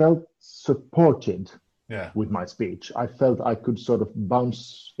always felt supported with my speech. I felt I could sort of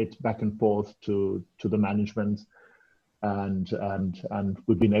bounce it back and forth to the management, and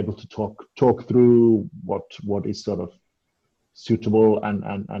we've been able to talk through what is sort of suitable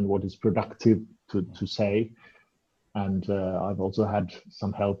and what is productive to say. And I've also had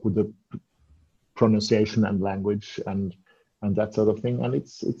some help with the pronunciation and language and that sort of thing. And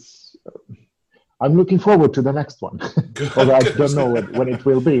it's I'm looking forward to the next one, although I don't know when it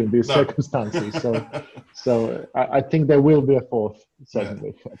will be in these circumstances. So I think there will be a fourth,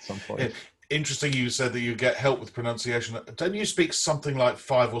 certainly, at some point. Interesting you said that you get help with pronunciation. Don't you speak something like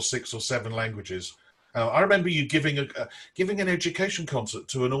 5 or 6 or 7 languages? I remember you giving an education concert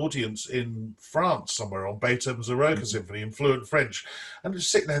to an audience in France somewhere on Beethoven's Eroica Symphony in fluent French. I'm just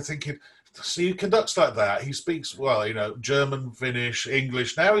sitting there thinking, so he conducts like that. He speaks, German, Finnish,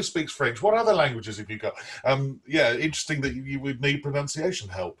 English. Now he speaks French. What other languages have you got? Interesting that you would need pronunciation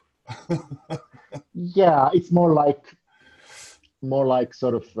help. Yeah, it's more like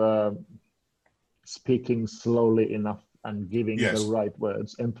sort of speaking slowly enough and giving the right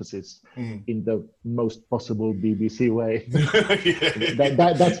words, emphasis in the most possible BBC way.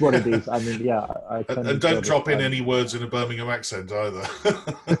 That's what it is. I mean, I and don't drop in any words in a Birmingham accent either.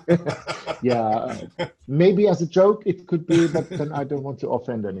 Maybe as a joke it could be, but then I don't want to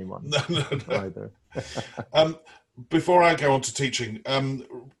offend anyone either. Before I go on to teaching,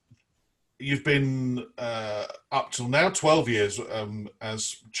 you've been up till now 12 years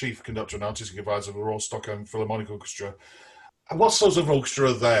as chief conductor and artistic advisor of the Royal Stockholm Philharmonic Orchestra. And what sorts of orchestra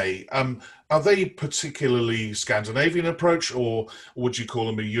are they? Are they particularly Scandinavian approach, or would you call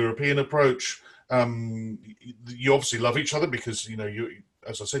them a European approach? You obviously love each other because you,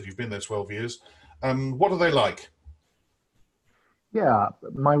 as I said, you've been there 12 years. What are they like? Yeah,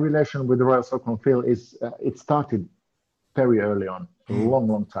 my relation with the Royal Stockholm Phil is it started very early on, a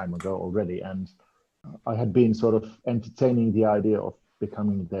long time ago already, and I had been sort of entertaining the idea of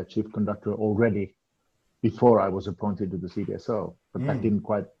becoming their chief conductor already before I was appointed to the CBSO, but that didn't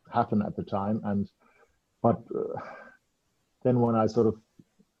quite happen at the time. But then when I sort of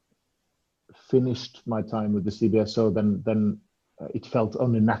finished my time with the CBSO, then it felt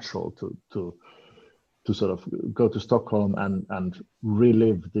only natural to sort of go to Stockholm and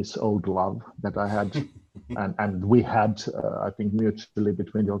relive this old love that I had and we had, I think, mutually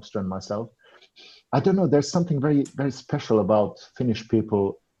between the orchestra and myself. I don't know, there's something very, very special about Finnish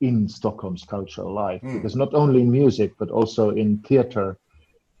people in Stockholm's cultural life, because not only in music, but also in theater,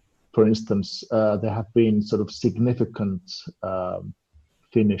 for instance, there have been sort of significant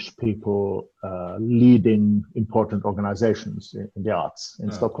Finnish people leading important organizations in the arts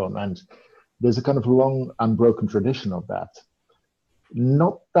in Stockholm. And there's a kind of long, unbroken tradition of that.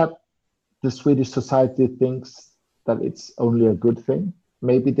 Not that the Swedish society thinks that it's only a good thing.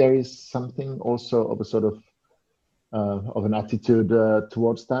 Maybe there is something also of a sort of an attitude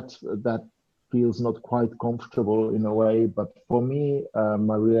towards that feels not quite comfortable in a way. But for me,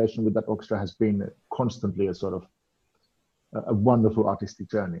 my relation with that orchestra has been constantly a sort of a wonderful artistic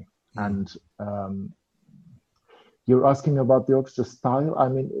journey. And you're asking about the orchestra style. I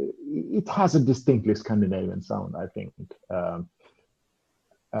mean, it has a distinctly Scandinavian sound, I think.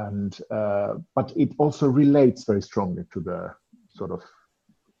 But it also relates very strongly to the sort of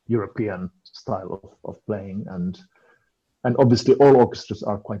European style of playing, and obviously all orchestras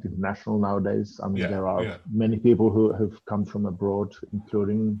are quite international nowadays. I mean, there are many people who have come from abroad,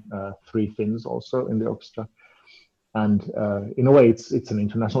 including 3 Finns also in the orchestra, and in a way it's an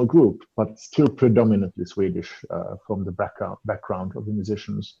international group, but still predominantly Swedish from the background of the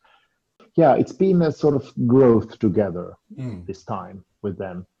musicians. Yeah, it's been a sort of growth together this time with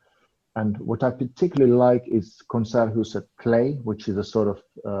them. And what I particularly like is Konserthuset Play, which is a sort of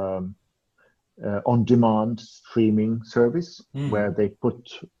on-demand streaming service where they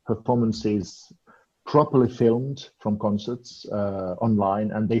put performances properly filmed from concerts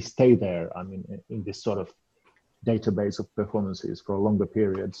online, and they stay there, I mean, in this sort of database of performances for a longer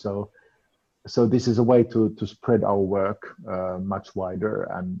period. So this is a way to spread our work much wider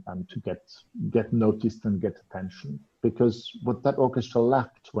and to get noticed and get attention. Because what that orchestra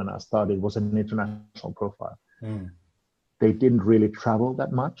lacked when I started was an international profile. They didn't really travel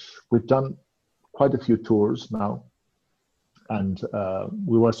that much. We've done quite a few tours now, and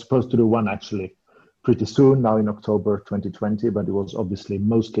we were supposed to do one actually pretty soon, now in October 2020, but it was obviously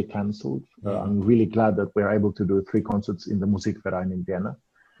mostly cancelled. I'm really glad that we're able to do 3 concerts in the Musikverein in Vienna.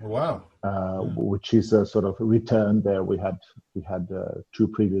 Wow. Which is a sort of return there. We had 2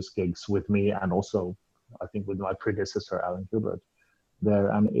 previous gigs with me, and also I think with my predecessor Alan Gilbert there,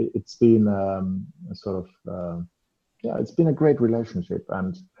 and it's been a sort of it's been a great relationship,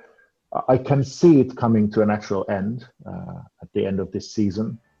 and I can see it coming to a natural end at the end of this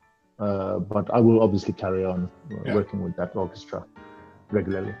season. But I will obviously carry on working with that orchestra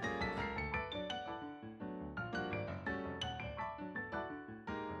regularly.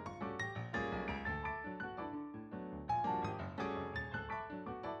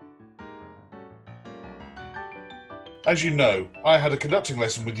 As you know, I had a conducting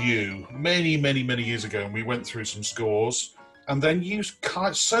lesson with you many, many, many years ago, and we went through some scores. And then you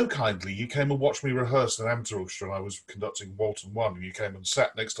so kindly, you came and watched me rehearse an amateur orchestra, and I was conducting Walton 1, and you came and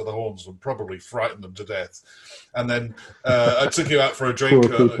sat next to the horns and probably frightened them to death. And then I took you out for a drink.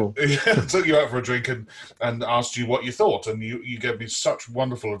 Took you out for a drink and asked you what you thought, and you gave me such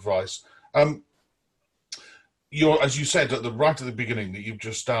wonderful advice. As you said right at the beginning, that you've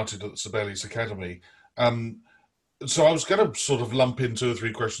just started at the Sibelius Academy. So I was going to sort of lump in 2 or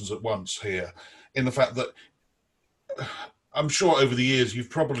 3 questions at once here, in the fact that I'm sure over the years you've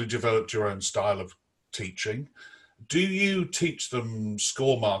probably developed your own style of teaching. Do you teach them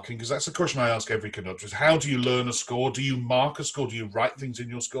score marking? Because that's a question I ask every conductor, is how do you learn a score? Do you mark a score? Do you write things in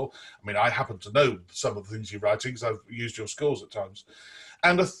your score? I mean, I happen to know some of the things you're writing because I've used your scores at times.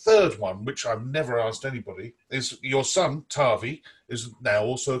 And a third one, which I've never asked anybody, is your son, Tavi, is now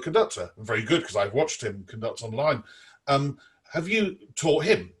also a conductor. And very good, because I've watched him conduct online. Have you taught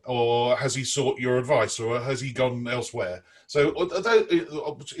him, or has he sought your advice, or has he gone elsewhere? So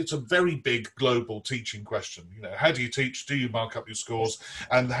it's a very big global teaching question. You know, how do you teach? Do you mark up your scores?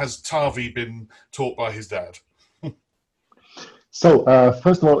 And has Tavi been taught by his dad? So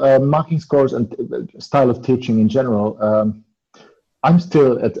first of all, marking scores and style of teaching in general, I'm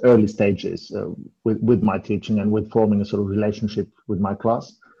still at early stages with my teaching and with forming a sort of relationship with my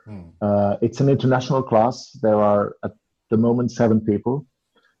class. It's an international class. There are at the moment 7 people,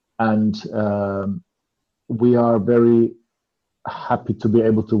 and we are very happy to be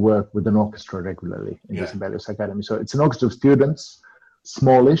able to work with an orchestra regularly in the Sibelius Academy. So it's an orchestra of students,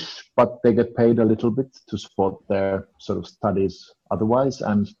 smallish, but they get paid a little bit to support their sort of studies otherwise,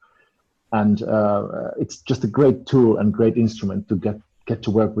 and it's just a great tool and great instrument to get get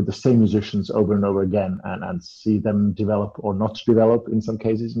to work with the same musicians over and over again, and see them develop or not develop in some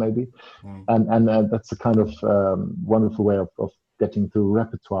cases maybe. And that's a kind of wonderful way of getting through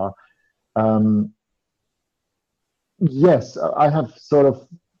repertoire. Yes, I have sort of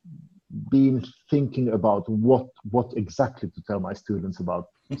been thinking about what exactly to tell my students about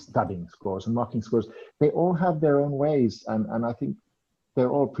studying scores and marking scores. They all have their own ways, and I think they're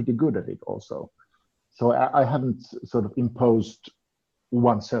all pretty good at it also. So I haven't sort of imposed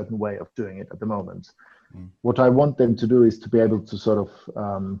one certain way of doing it at the moment. What I want them to do is to be able to sort of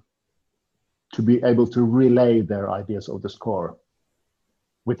to relay their ideas of the score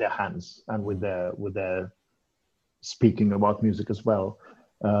with their hands and with their speaking about music as well.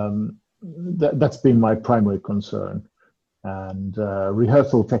 That's been my primary concern. And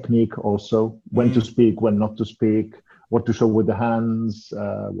rehearsal technique also, when to speak, when not to speak, what to show with the hands,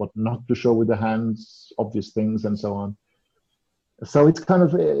 what not to show with the hands, obvious things, and so on. So it's kind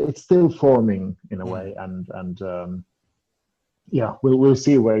of, it's still forming in a way, and yeah, we'll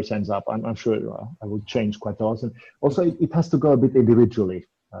see where it ends up. I'm sure I will change quite a lot. And also, it has to go a bit individually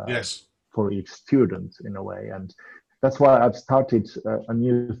for each student in a way, and that's why I've started a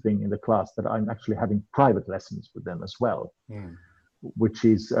new thing in the class, that I'm actually having private lessons with them as well, which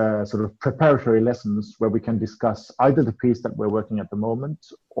is sort of preparatory lessons where we can discuss either the piece that we're working at the moment,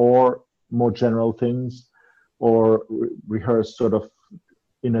 or more general things, or rehearse sort of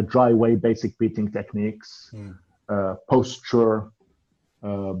in a dry way basic beating techniques, posture,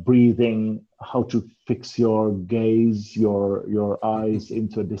 breathing, how to fix your gaze, your eyes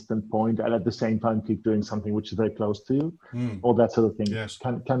into a distant point, and at the same time keep doing something which is very close to you. All that sort of thing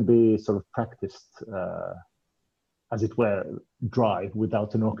can be sort of practiced, as it were, dry,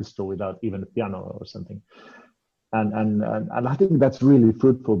 without an orchestra, without even a piano or something. And I think that's really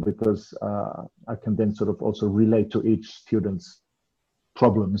fruitful, because I can then sort of also relate to each student's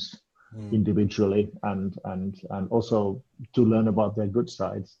problems individually, and also to learn about their good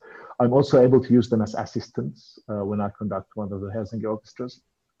sides. I'm also able to use them as assistants when I conduct one of the Helsinki orchestras,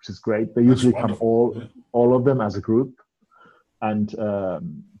 which is great. They usually come all of them as a group, and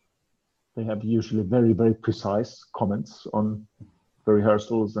they have usually very, very precise comments on the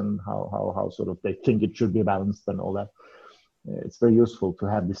rehearsals and how sort of they think it should be balanced and all that. It's very useful to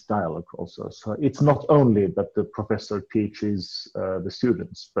have this dialogue also. So it's not only that the professor teaches the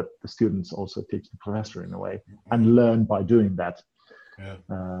students, but the students also teach the professor in a way, and learn by doing that.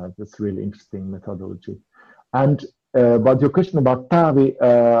 That's really interesting methodology. And about your question about Tavi,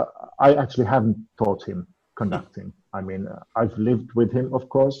 I actually haven't taught him conducting. I mean, I've lived with him, of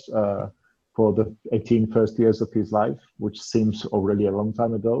course, for the 18 first years of his life, which seems already a long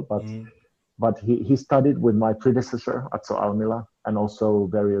time ago, but he studied with my predecessor, Atso Almila, and also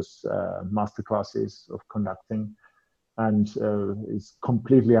various master classes of conducting, and is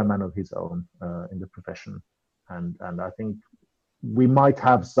completely a man of his own in the profession. And I think we might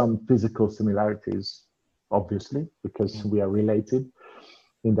have some physical similarities, obviously, because we are related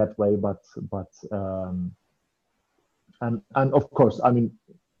in that way, but and of course, I mean,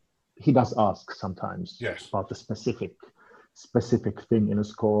 he does ask sometimes about the specific thing in a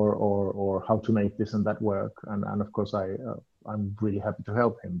score, or how to make this and that work, and of course I'm really happy to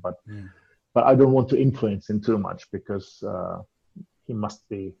help him, but I don't want to influence him too much, because he must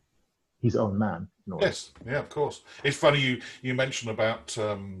be his own man. Of course. It's funny you mentioned about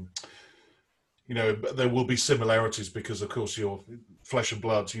you know, there will be similarities because of course you're flesh and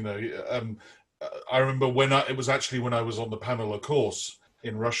blood, you know. I remember it was actually when I was on the panel course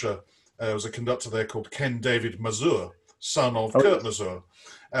in Russia, there was a conductor there called Ken David Mazur, son of Kurt Mazur,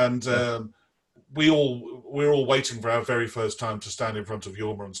 and we're all waiting for our very first time to stand in front of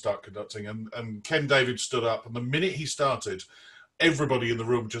Jorma and start conducting, and Ken David stood up, and the minute he started, everybody in the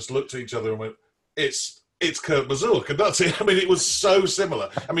room just looked at each other and went, it's Kurt Mazur conducting. I mean, it was so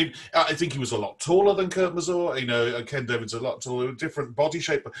similar. I mean, I think he was a lot taller than Kurt Mazur. You know, Ken David's a lot taller, different body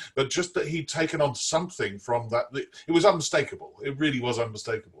shape, but just that he'd taken on something from that. It was unmistakable. It really was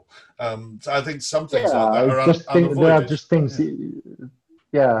unmistakable. So I think some things like that are unavoided. There are just things,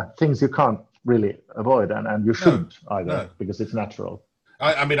 things you can't really avoid, and you shouldn't either, because it's natural.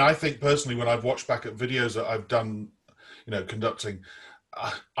 I mean, I think personally, when I've watched back at videos that I've done, you know, conducting,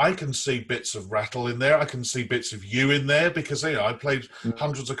 I can see bits of Rattle in there. I can see bits of you in there, because you know I played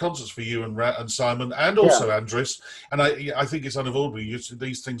hundreds of concerts for you and Simon, and also Andres. And I think it's unavoidable.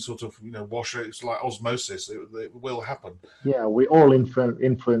 These things sort of, you know, wash. It's like osmosis. It will happen. Yeah, we all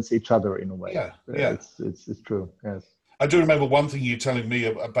influence each other in a way. It's true. Yes. I do remember one thing you telling me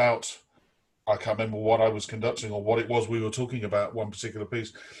about. I can't remember what I was conducting or what it was we were talking about, one particular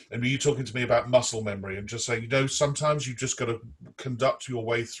piece. And you talking to me about muscle memory and just saying, sometimes you just got to conduct your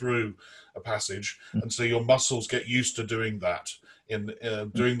way through a passage. And so your muscles get used to doing that in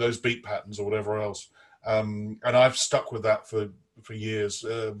doing those beat patterns or whatever else. And I've stuck with that for years.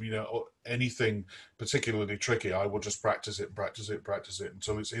 Anything particularly tricky, I will just practice it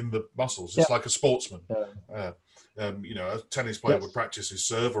until it's in the muscles. It's like a sportsman. A tennis player would practice his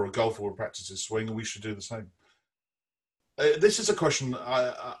serve, or a golfer would practice his swing, and we should do the same. This is a question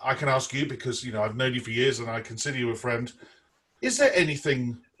I can ask you because, I've known you for years and I consider you a friend. Is there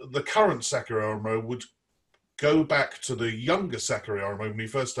anything the current Sakari Oramo would go back to the younger Sakari Oramo when he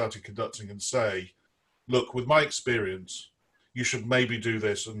first started conducting and say, look, with my experience, you should maybe do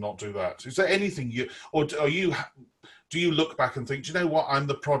this and not do that? Is there anything do you look back and think, do you know what, I'm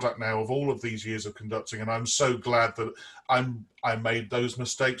the product now of all of these years of conducting, and I'm so glad that I made those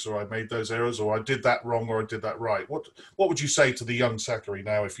mistakes, or I made those errors, or I did that wrong, or I did that right? What would you say to the young Sakari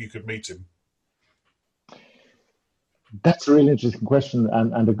now if you could meet him? That's a really interesting question,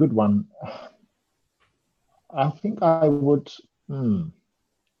 and a good one. I think I would,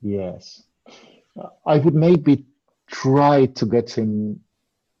 yes. I would maybe try to get him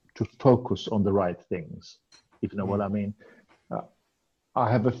to focus on the right things, if you know what I mean.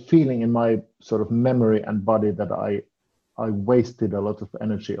 I have a feeling in my sort of memory and body that I wasted a lot of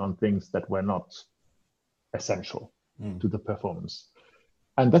energy on things that were not essential to the performance.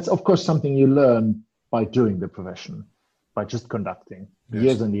 And that's, of course, something you learn by doing the profession, by just conducting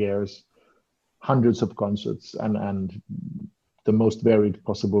years and years, hundreds of concerts, and the most varied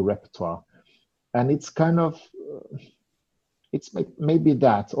possible repertoire. And it's kind of, it's maybe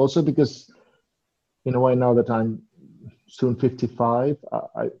that also because in a way now that I'm soon 55,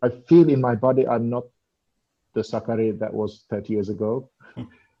 I feel in my body I'm not the Sakari that was 30 years ago.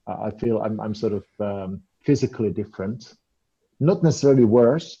 I feel I'm sort of physically different, not necessarily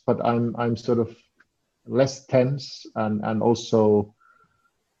worse, but I'm sort of less tense and also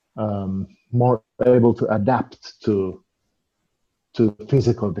more able to adapt to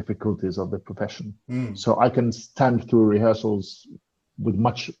physical difficulties of the profession. So I can stand through rehearsals with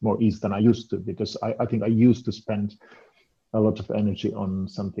much more ease than I used to, because I think I used to spend a lot of energy on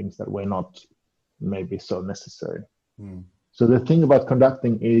some things that were not maybe so necessary. So the thing about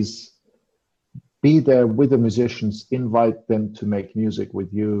conducting is be there with the musicians, invite them to make music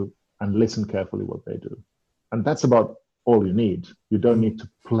with you, and listen carefully what they do. And that's about all you need. You don't need to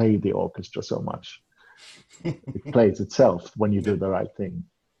play the orchestra so much. It plays itself when you do the right thing.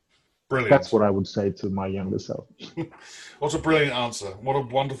 Brilliant. That's what I would say to my younger self. What a brilliant answer. What a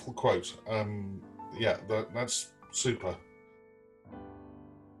wonderful quote. That's super.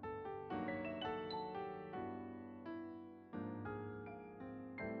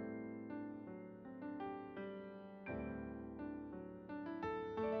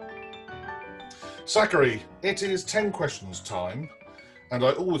 Sakari, it is 10 questions time, and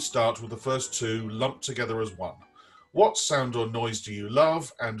I always start with the first two lumped together as one. What sound or noise do you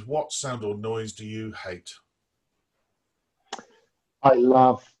love, and what sound or noise do you hate? I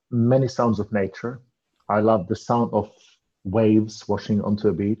love many sounds of nature. I love the sound of waves washing onto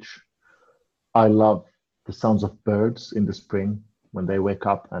a beach. I love the sounds of birds in the spring when they wake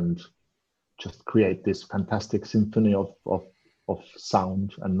up and just create this fantastic symphony of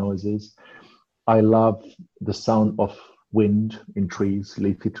sound and noises. I love the sound of wind in trees,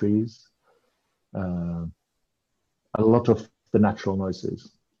 leafy trees. A lot of the natural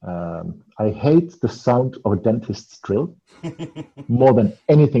noises. I hate the sound of a dentist's drill more than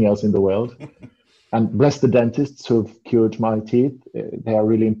anything else in the world. And bless the dentists who've cured my teeth. They are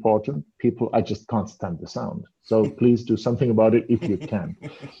really important people. I just can't stand the sound. So please do something about it if you can.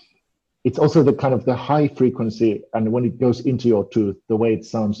 It's also the kind of the high frequency, and when it goes into your tooth, the way it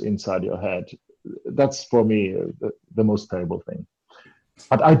sounds inside your head. That's for me the most terrible thing.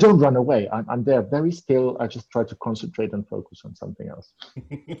 But I don't run away. I'm there very still. I just try to concentrate and focus on something else.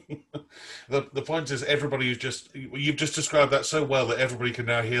 The point is, you've just described that so well that everybody can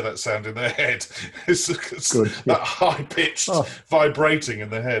now hear that sound in their head. It's Good, that high-pitched vibrating in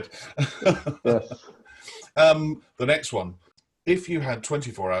their head. Yes. The next one. If you had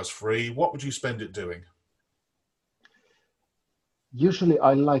 24 hours free, what would you spend it doing? Usually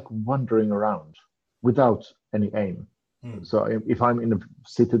I like wandering around without any aim. So if I'm in a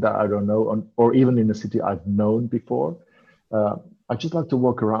city that I don't know, or even in a city I've known before, I just like to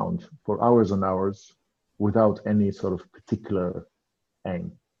walk around for hours and hours without any sort of particular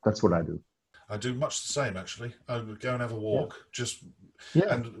aim. That's what I do. I do much the same, actually. I would go and have a walk,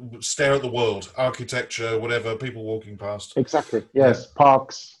 and stare at the world, architecture, whatever, people walking past. Exactly. Yes,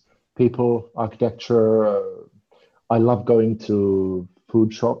 parks, people, architecture. I love going to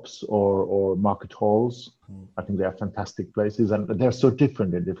food shops or market halls. I think they are fantastic places, and they're so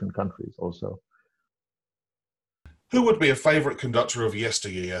different in different countries also. Who would be a favourite conductor of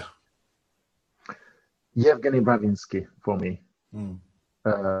yesteryear? Yevgeny Bradinsky for me, Mm.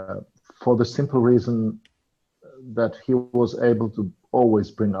 for the simple reason that he was able to always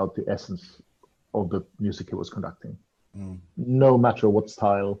bring out the essence of the music he was conducting, no matter what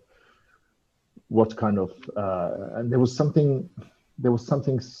style, what kind of, and there was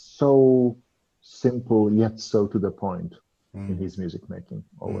something so simple yet so to the point in his music making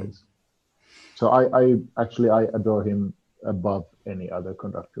always. So I actually adore him above any other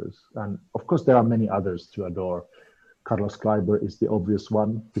conductors, and of course there are many others to adore. Carlos Kleiber is the obvious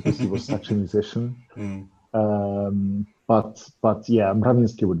one because he was such a musician. But yeah,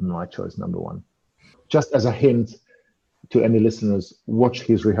 Mravinsky would be my choice number one. Just as a hint to any listeners, watch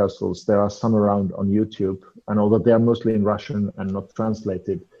his rehearsals. There are some around on YouTube, and although they are mostly in Russian and not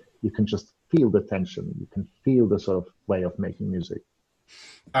translated, you can just feel the tension. You can feel the sort of way of making music.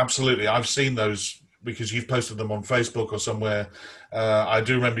 Absolutely. I've seen those because you've posted them on Facebook or somewhere. I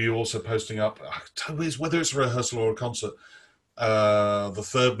do remember you also posting up, whether it's a rehearsal or a concert, the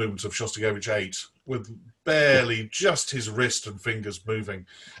third movement of Shostakovich 8 with barely just his wrist and fingers moving,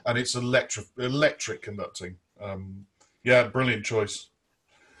 and it's electric conducting. Yeah, brilliant choice.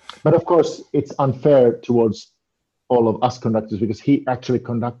 But of course, it's unfair towards all of us conductors because he actually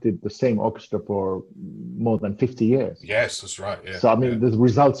conducted the same orchestra for more than 50 years. Yes, that's right. Yeah. So, I mean, the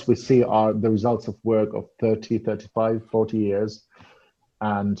results we see are the results of work of 30, 35, 40 years.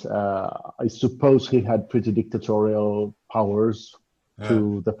 And I suppose he had pretty dictatorial powers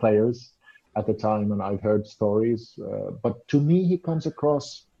to the players at the time, and I've heard stories. But to me, he comes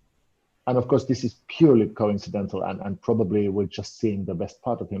across, and of course, this is purely coincidental, and probably we're just seeing the best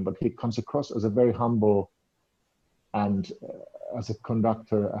part of him, but he comes across as a very humble and as a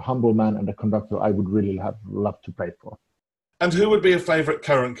conductor, a humble man and a conductor I would really have loved to play for. And who would be a favourite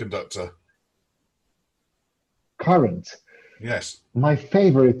current conductor? Current? Yes. My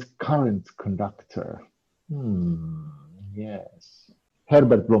favorite current conductor? Yes.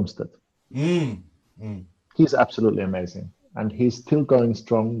 Herbert Blomstedt. He's absolutely amazing. And he's still going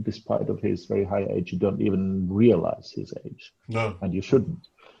strong despite of his very high age. You don't even realize his age. No. And you shouldn't.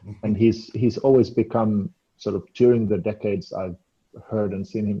 And he's always become, sort of during the decades I've heard and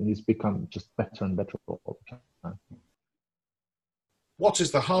seen him, he's become just better and better all the time. What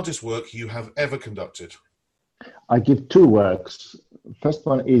is the hardest work you have ever conducted? I give two works. First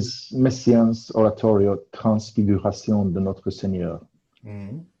one is Messiaen's oratorio Transfiguration de Notre Seigneur,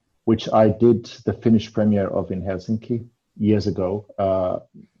 which I did the Finnish premiere of in Helsinki years ago.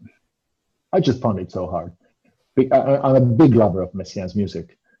 I just found it so hard. I'm a big lover of Messiaen's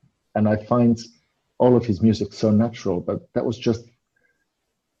music, and I find all of his music so natural, but that was just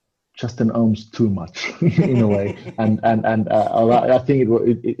an ounce too much in a way. And I think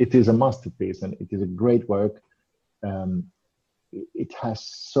it is a masterpiece, and it is a great work. It has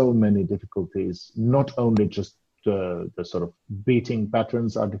so many difficulties, not only just the sort of beating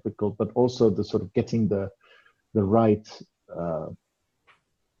patterns are difficult, but also the sort of getting the right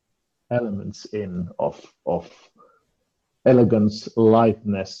elements in of elegance,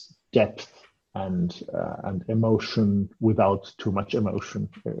 lightness, depth, and emotion without too much emotion.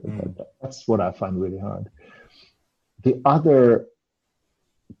 That's what I find really hard. The other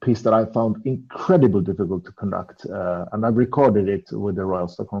piece that I found incredibly difficult to conduct, and I've recorded it with the Royal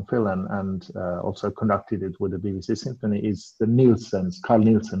Stockholm Phil and also conducted it with the BBC Symphony, is the Carl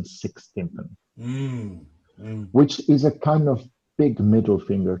Nielsen's Sixth Symphony, which is a kind of big middle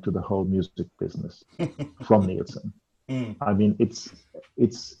finger to the whole music business from Nielsen. I mean, it's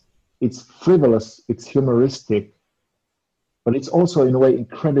frivolous, it's humoristic, but it's also in a way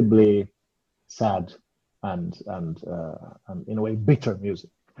incredibly sad and in a way bitter music.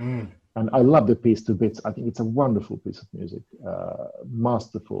 And I love the piece to bits. I think it's a wonderful piece of music,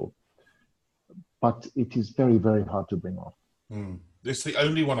 masterful, but it is very, very hard to bring off. It's the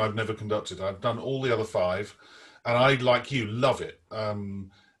only one I've never conducted. I've done all the other five, and I, like you, love it.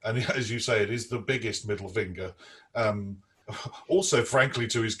 And as you say, it is the biggest middle finger. Also, frankly,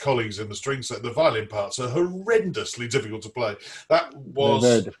 to his colleagues in the string set, the violin parts are horrendously difficult to play. That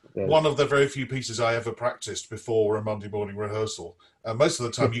was one of the very few pieces I ever practiced before a Monday morning rehearsal. Most of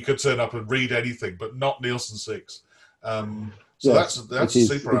the time, you could turn up and read anything, but not Nielsen Six. So yes, that's a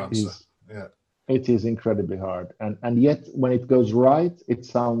super answer. Yeah, it is incredibly hard, and yet when it goes right, it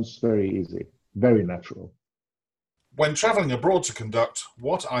sounds very easy, very natural. When travelling abroad to conduct,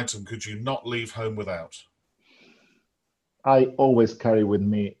 what item could you not leave home without? I always carry with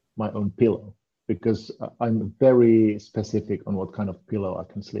me my own pillow, because I'm very specific on what kind of pillow I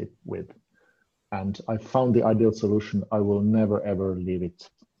can sleep with. And I found the ideal solution. I will never, ever leave it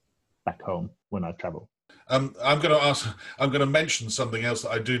back home when I travel. I'm going to mention something else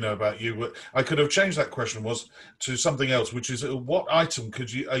that I do know about you. I could have changed that question to something else, which is what item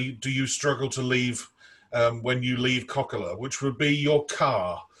do you struggle to leave when you leave Kokkola, which would be your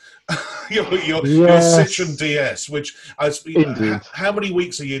car, your Citroen DS, which Indeed. how many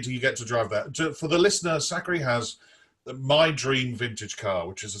weeks a year do you get to drive that? For the listener, Sakari has my dream vintage car,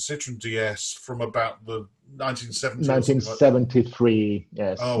 which is a Citroen DS from about the 1970s. 1973,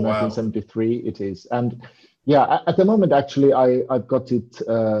 yes. Oh, wow. 1973 it is. And yeah, at the moment, actually, I've got it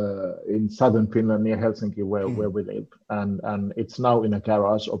in southern Finland near Helsinki, where we live. And it's now in a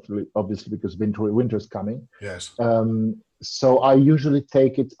garage, obviously, because winter's coming. Yes. So I usually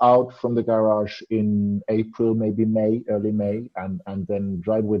take it out from the garage in April, maybe May, early May, and then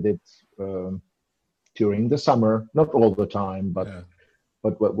drive with it during the summer, not all the time, but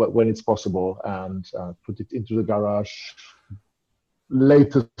when it's possible, and put it into the garage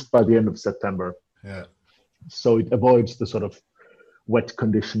latest by the end of September. Yeah. So it avoids the sort of wet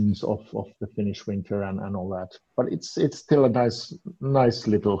conditions of the Finnish winter and all that. But it's still a nice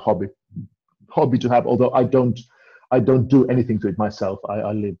little hobby to have. Although I don't do anything to it myself.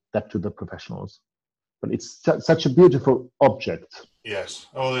 I leave that to the professionals. But it's such a beautiful object. Yes.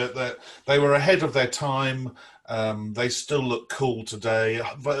 Oh, they were ahead of their time. They still look cool today.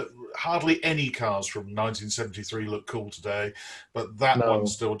 But hardly any cars from 1973 look cool today, but that one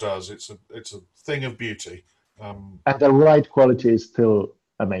still does. It's a thing of beauty. And the ride quality is still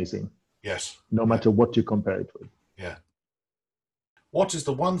amazing. Yes. No matter what you compare it with. Yeah. What is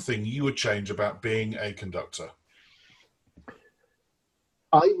the one thing you would change about being a conductor?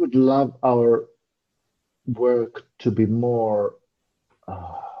 I would love our work to be more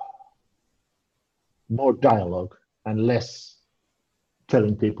dialogue and less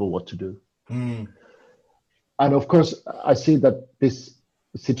telling people what to do. And of course, I see that this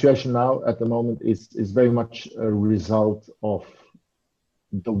situation now at the moment is very much a result of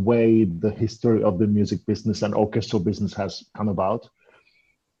the way the history of the music business and orchestral business has come about,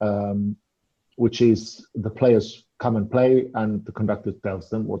 which is the players come and play and the conductor tells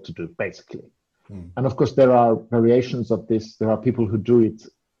them what to do, basically. And of course, there are variations of this. There are people who do it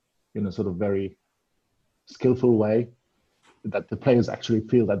in a sort of very skillful way, that the players actually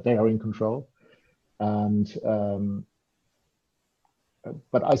feel that they are in control. And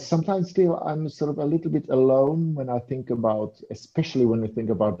but I sometimes feel I'm sort of a little bit alone when I think about, especially when we think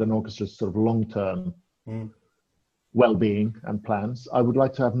about an orchestra's sort of long-term well-being and plans. I would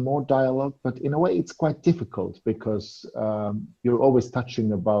like to have more dialogue, but in a way it's quite difficult because you're always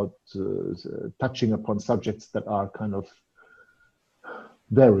touching upon subjects that are kind of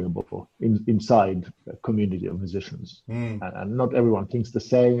variable inside a community of musicians, and not everyone thinks the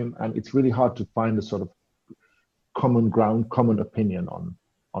same, and it's really hard to find a sort of common ground, common opinion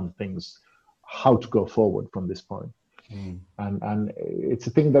on things, how to go forward from this point. And it's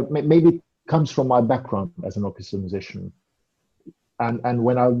a thing that maybe comes from my background as an orchestra musician. And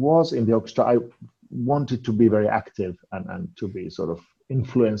when I was in the orchestra, I wanted to be very active and to be sort of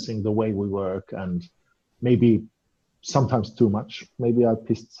influencing the way we work, and maybe sometimes too much. Maybe I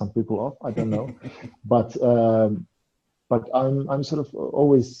pissed some people off, I don't know. But I'm sort of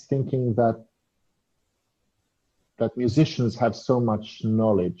always thinking that musicians have so much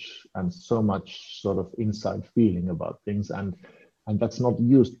knowledge and so much sort of inside feeling about things, and that's not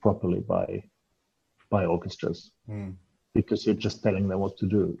used properly by orchestras, because you're just telling them what to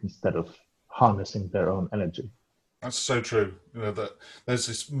do instead of harnessing their own energy. That's so true. You know, that there's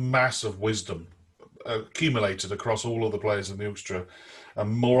this mass of wisdom accumulated across all of the players in the orchestra,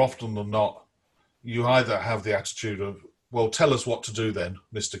 and more often than not, you either have the attitude of, well, tell us what to do then,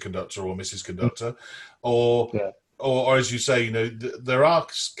 Mr. Conductor or Mrs. Conductor, or as you say, you know, there are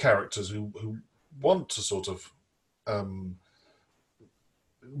characters who want to sort of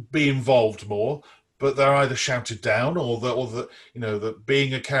be involved more, but they're either shouted down or that you know, that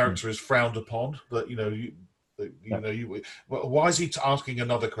being a character is frowned upon. That why is he asking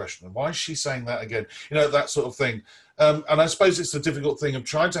another question? Why is she saying that again? You know, that sort of thing. And I suppose it's the difficult thing of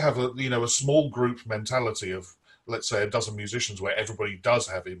trying to have a small group mentality of, let's say, a dozen musicians where everybody does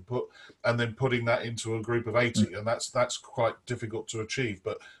have input, and then putting that into a group of 80, and that's quite difficult to achieve.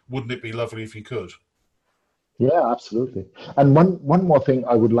 But wouldn't it be lovely if you could? Yeah, absolutely. And one more thing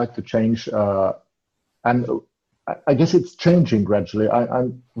I would like to change, and I guess it's changing gradually.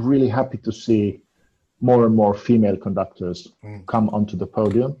 I'm really happy to see more and more female conductors come onto the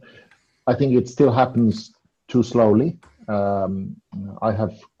podium. I think it still happens too slowly, I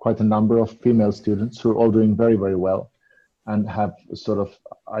have quite a number of female students who are all doing very, very well and have sort of,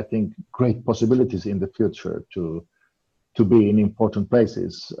 I think, great possibilities in the future to be in important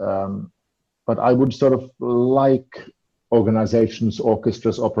places. But I would sort of like organizations,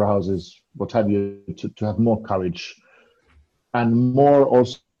 orchestras, opera houses, what have you, to have more courage and more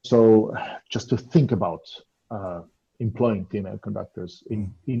also just to think about employing female conductors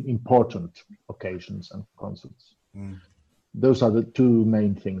in important occasions and concerts. Those are the two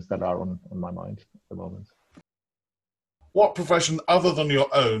main things that are on my mind at the moment. What profession other than your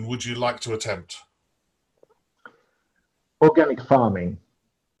own would you like to attempt? Organic farming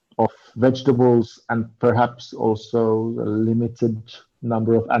of vegetables and perhaps also a limited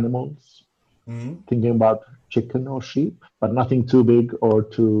number of animals. Thinking about chicken or sheep, but nothing too big or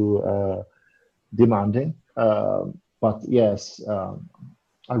too demanding. But yes,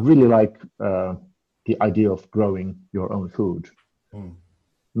 I really like the idea of growing your own food.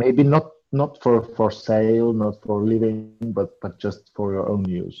 Maybe not for sale, not for living, but just for your own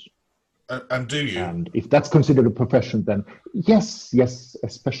use. And do you? And if that's considered a profession, then yes,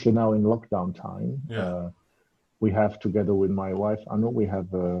 especially now in lockdown time. Yeah. We have, together with my wife, Anu, we have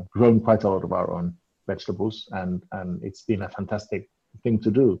grown quite a lot of our own vegetables, and it's been a fantastic thing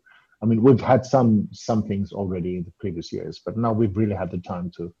to do. I mean, we've had some things already in the previous years, but now we've really had the time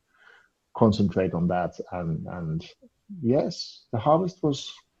to concentrate on that. And yes, the harvest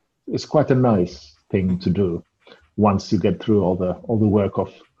is quite a nice thing to do once you get through all the work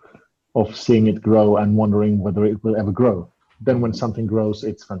of seeing it grow and wondering whether it will ever grow. Then when something grows,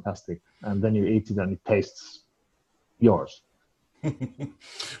 it's fantastic, and then you eat it and it tastes yours.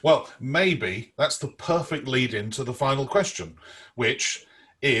 Well, maybe that's the perfect lead in to the final question, which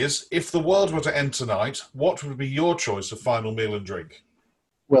is, if the world were to end tonight, what would be your choice of final meal and drink?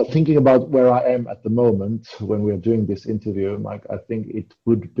 Well, thinking about where I am at the moment when we're doing this interview, Mike, I think it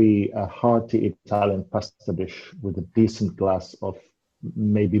would be a hearty Italian pasta dish with a decent glass of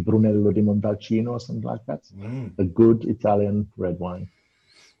maybe Brunello di Montalcino or something like that. A good Italian red wine.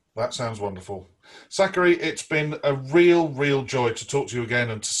 That sounds wonderful. Sakari, it's been a real joy to talk to you again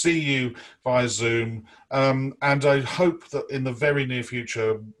and to see you via Zoom. And I hope that in the very near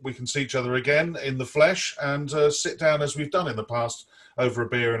future we can see each other again in the flesh and sit down as we've done in the past over a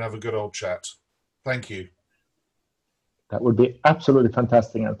beer and have a good old chat. Thank you. That would be absolutely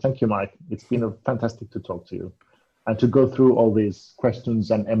fantastic. And thank you, Mike. It's been fantastic to talk to you and to go through all these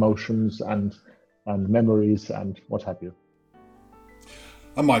questions and emotions and memories and what have you.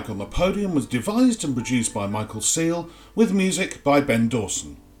 A Mike on the Podium was devised and produced by Michael Seal, with music by Ben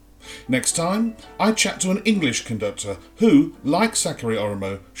Dawson. Next time, I chat to an English conductor who, like Sakari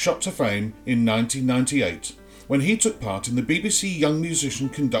Oramo, shot to fame in 1998, when he took part in the BBC Young Musician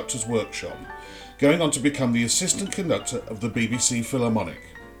Conductors Workshop, going on to become the assistant conductor of the BBC Philharmonic.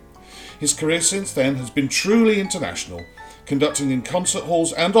 His career since then has been truly international, conducting in concert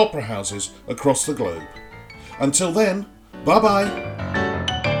halls and opera houses across the globe. Until then, bye-bye!